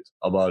little bit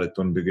about it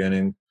in the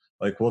beginning.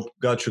 Like, what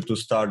got you to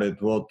start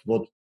it? What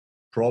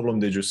problem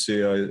did you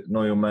see? I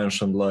know you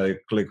mentioned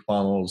like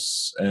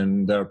ClickFunnels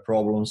and their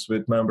problems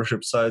with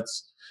membership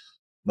sites.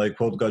 Like,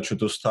 what got you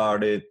to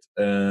start it,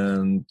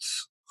 and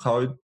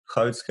how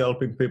it's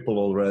helping people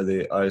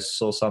already? I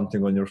saw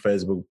something on your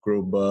Facebook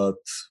group, but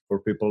for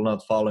people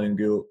not following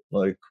you,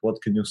 like, what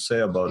can you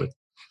say about it?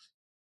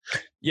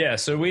 Yeah,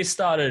 so we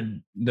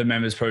started the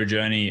Members Pro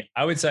journey,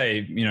 I would say,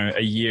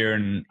 a year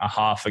and a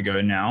half ago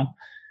now.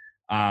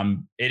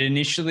 It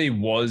initially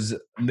was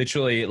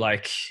literally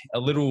like a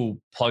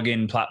little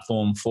plug-in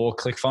platform for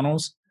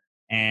ClickFunnels,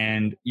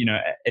 and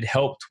it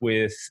helped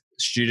with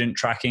student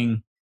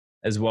tracking,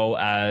 as well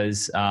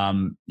as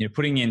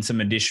putting in some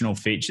additional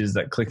features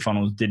that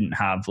ClickFunnels didn't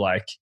have.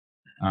 Like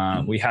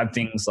we had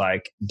things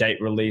like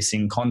date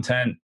releasing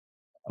content.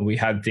 We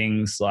had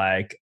things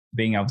like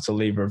being able to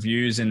leave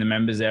reviews in the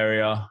members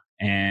area,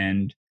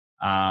 and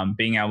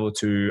being able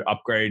to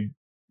upgrade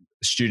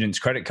students'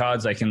 credit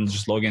cards. They can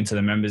just log into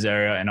the members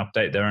area and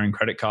update their own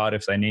credit card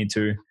if they need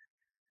to.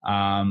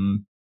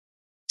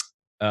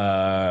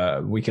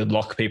 We could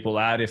lock people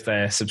out if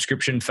their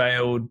subscription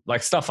failed,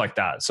 like stuff like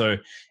that. So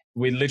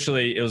we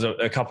literally, it was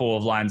a couple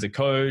of lines of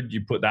code.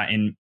 You put that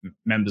in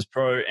Members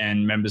Pro,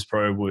 and Members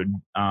Pro would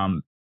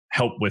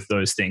help with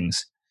those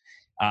things.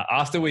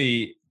 After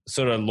we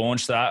sort of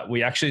launched that,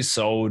 we actually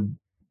sold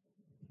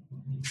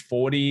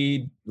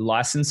 40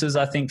 licenses,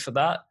 I think, for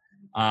that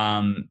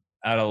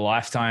at a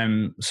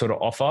lifetime sort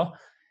of offer.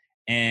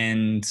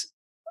 And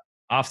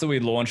after we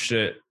launched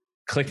it,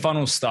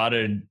 ClickFunnels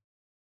started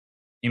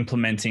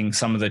implementing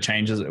some of the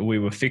changes that we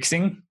were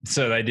fixing.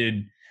 So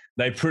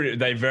they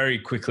very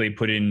quickly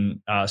put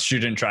in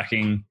student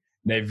tracking.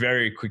 They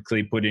very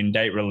quickly put in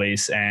date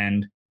release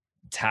and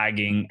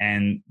tagging,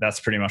 and that's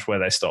pretty much where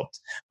they stopped.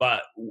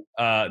 But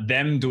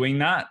them doing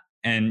that,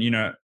 and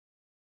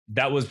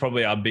that was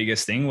probably our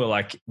biggest thing.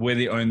 We're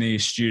the only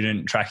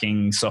student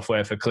tracking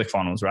software for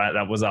ClickFunnels, right?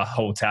 That was our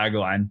whole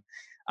tagline.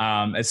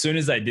 As soon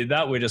as they did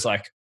that, we're just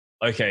like,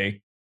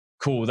 okay,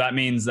 cool. That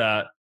means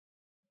that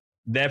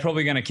they're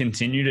probably going to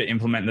continue to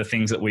implement the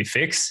things that we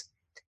fix.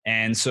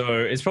 And so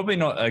it's probably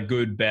not a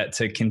good bet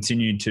to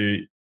continue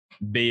to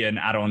be an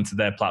add-on to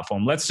their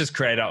platform. Let's just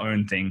create our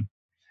own thing.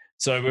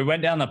 So we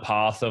went down the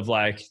path of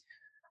like,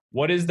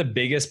 what is the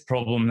biggest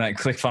problem that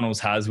ClickFunnels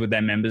has with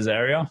their members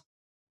area,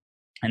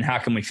 and how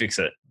can we fix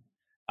it?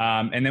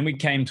 And then we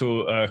came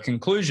to a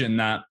conclusion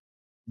that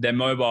their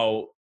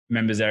mobile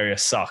members area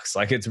sucks.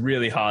 Like, it's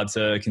really hard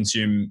to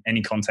consume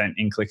any content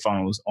in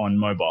ClickFunnels on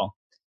mobile.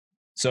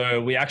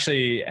 So we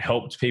actually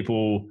helped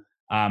people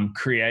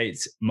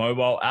create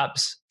mobile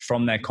apps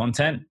from their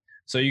content.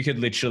 So you could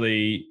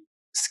literally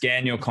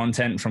scan your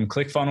content from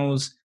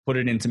ClickFunnels, put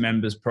it into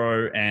Members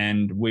Pro,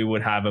 and we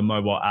would have a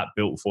mobile app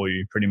built for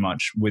you pretty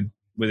much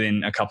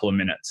within a couple of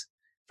minutes.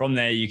 From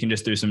there, you can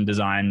just do some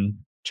design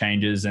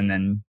changes, and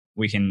then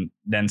we can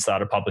then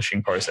start a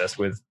publishing process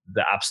with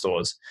the app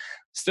stores.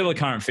 Still a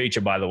current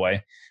feature, by the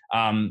way.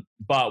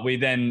 But we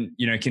then,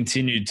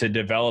 continued to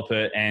develop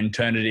it and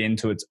turn it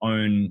into its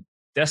own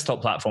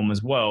desktop platform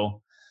as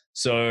well.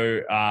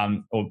 So,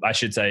 or I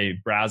should say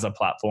browser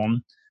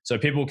platform. So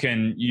people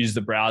can use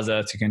the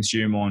browser to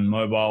consume on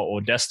mobile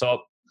or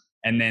desktop.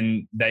 And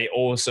then they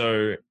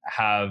also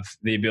have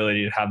the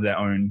ability to have their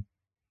own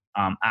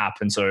app.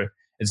 And so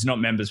it's not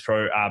Members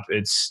Pro app.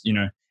 It's,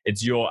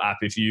 it's your app.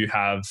 If you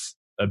have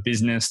a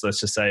business, let's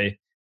just say,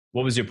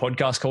 what was your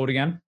podcast called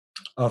again?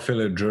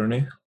 Affiliate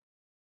journey.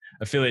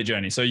 Affiliate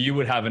journey. So you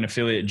would have an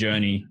affiliate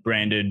journey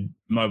branded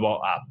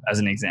mobile app as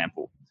an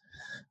example.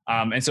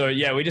 And so,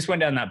 yeah, we just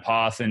went down that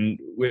path, and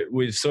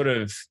we've sort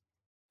of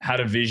had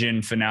a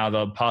vision for now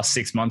the past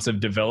 6 months of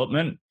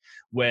development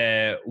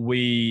where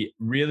we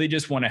really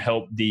just want to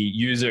help the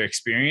user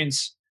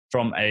experience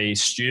from a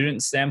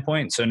student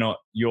standpoint. So not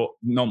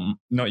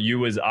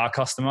you as our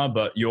customer,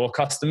 but your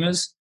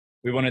customers.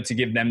 We wanted to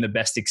give them the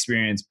best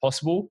experience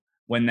possible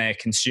when they're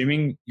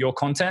consuming your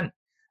content.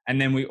 And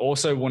then we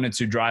also wanted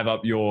to drive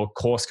up your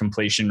course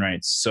completion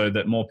rates so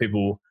that more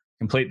people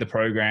complete the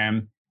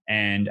program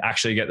and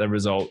actually get the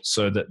results,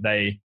 so that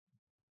they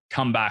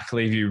come back,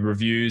 leave you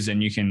reviews,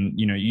 and you can,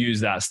 use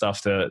that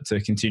stuff to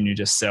continue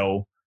to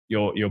sell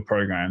your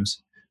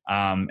programs.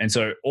 And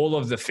so all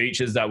of the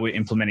features that we're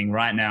implementing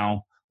right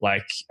now,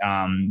 like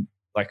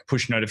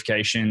push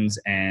notifications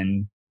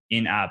and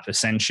in-app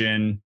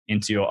ascension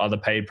into your other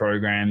paid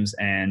programs,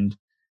 and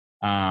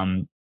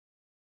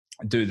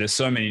there's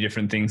so many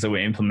different things that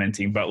we're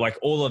implementing, but like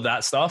all of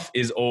that stuff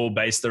is all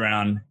based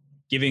around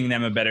giving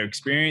them a better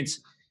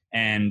experience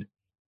and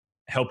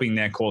helping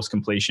their course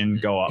completion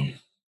go up.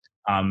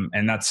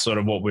 And that's sort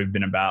of what we've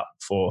been about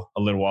for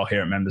a little while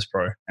here at Members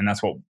Pro. And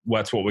that's what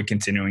we're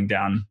continuing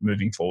down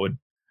moving forward.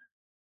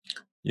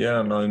 Yeah,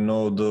 and I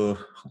know the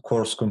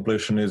course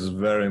completion is a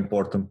very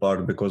important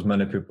part, because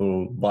many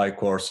people buy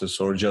courses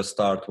or just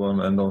start one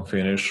and don't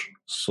finish.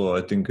 So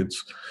I think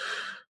it's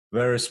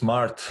very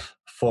smart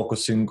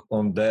focusing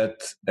on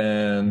that.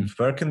 And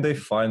where can they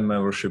find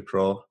Membership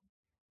Pro?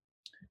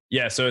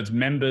 Yeah, so it's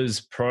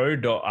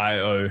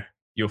memberspro.io.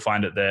 You'll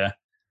find it there.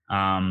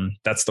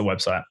 That's the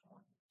website.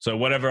 So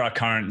whatever our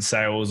current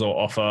sales or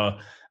offer,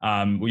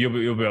 you'll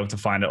be able to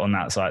find it on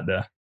that site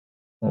there.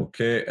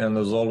 Okay, and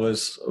as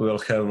always, we'll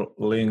have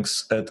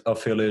links at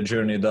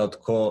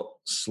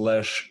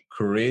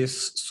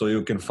affiliatejourney.co/Chris, so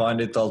you can find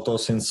it. I'll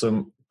toss in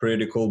some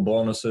pretty cool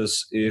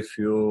bonuses if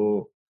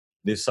you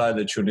decide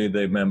that you need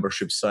a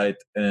membership site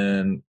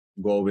and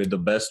go with the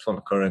best one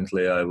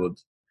currently, I would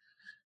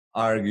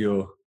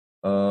argue.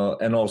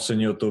 And also in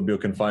YouTube, you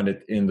can find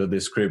it in the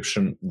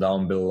description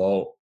down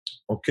below.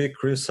 Okay,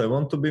 Chris, I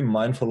want to be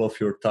mindful of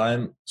your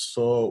time.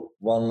 So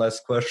one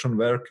last question,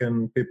 where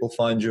can people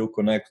find you,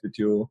 connect with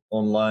you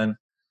online?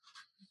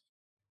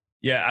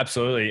 Yeah,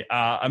 absolutely.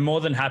 I'm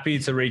more than happy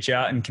to reach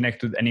out and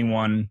connect with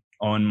anyone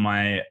on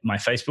my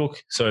Facebook.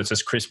 So it's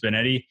just Chris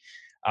Bonetti.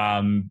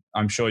 I'm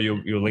sure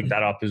you'll link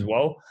that up as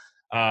well.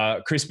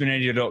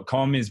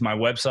 chrisbonetti.com is my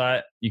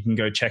website. You can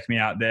go check me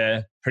out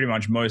there. Pretty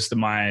much most of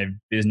my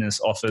business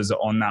offers are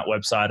on that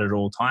website at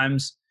all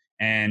times.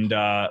 And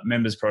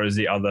Members Pro is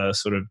the other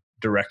sort of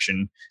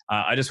direction.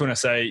 I just want to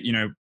say,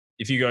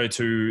 if you go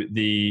to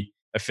the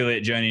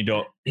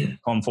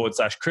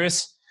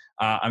affiliatejourney.com/Chris,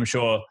 I'm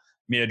sure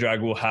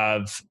Miodrag will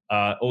have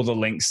all the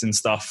links and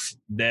stuff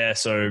there.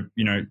 So,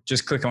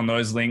 just click on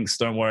those links.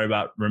 Don't worry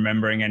about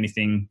remembering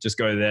anything. Just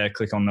go there,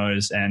 click on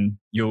those, and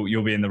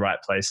you'll be in the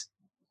right place.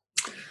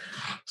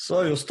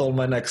 So you stole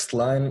my next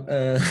line.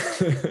 That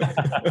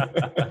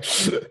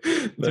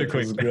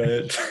was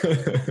great.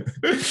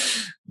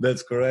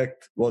 That's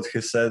correct. What he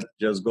said,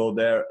 just go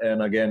there.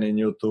 And again, in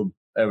YouTube,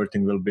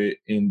 everything will be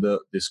in the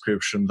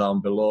description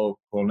down below.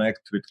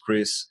 Connect with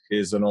Chris.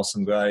 He's an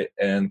awesome guy.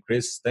 And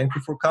Chris, thank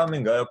you for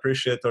coming. I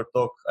appreciate our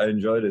talk. I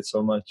enjoyed it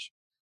so much.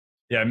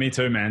 Yeah, me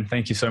too, man.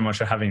 Thank you so much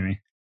for having me.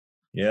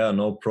 Yeah,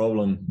 no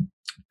problem.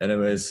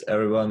 Anyways,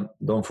 everyone,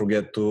 don't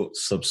forget to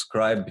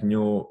subscribe.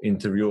 New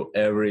interview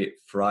every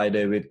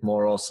Friday with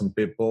more awesome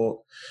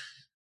people.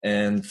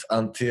 And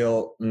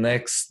until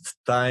next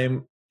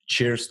time,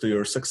 cheers to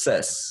your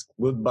success.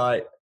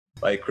 Goodbye.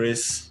 Bye,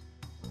 Chris.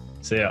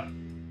 See ya.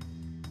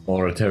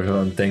 All right,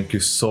 everyone. Thank you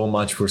so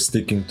much for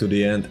sticking to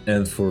the end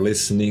and for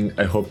listening.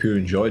 I hope you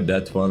enjoyed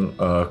that one.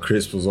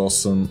 Chris was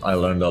awesome. I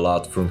learned a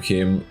lot from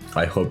him.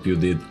 I hope you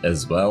did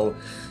as well.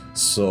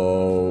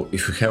 So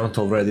if you haven't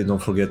already,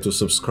 don't forget to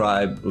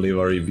subscribe, leave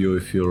a review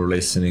if you're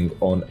listening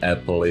on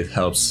Apple. It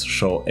helps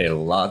show a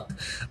lot.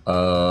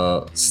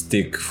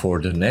 Stick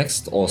for the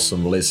next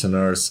awesome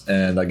listeners.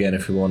 And again,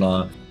 if you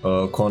wanna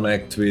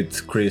connect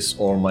with Chris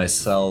or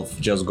myself,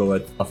 just go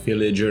at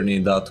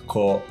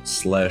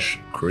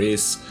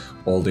affiliatejourney.co/Chris.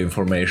 All the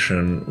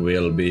information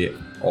will be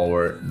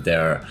over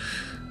there.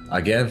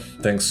 Again,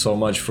 thanks so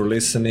much for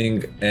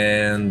listening,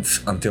 and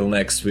until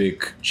next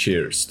week,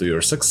 cheers to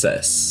your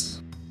success.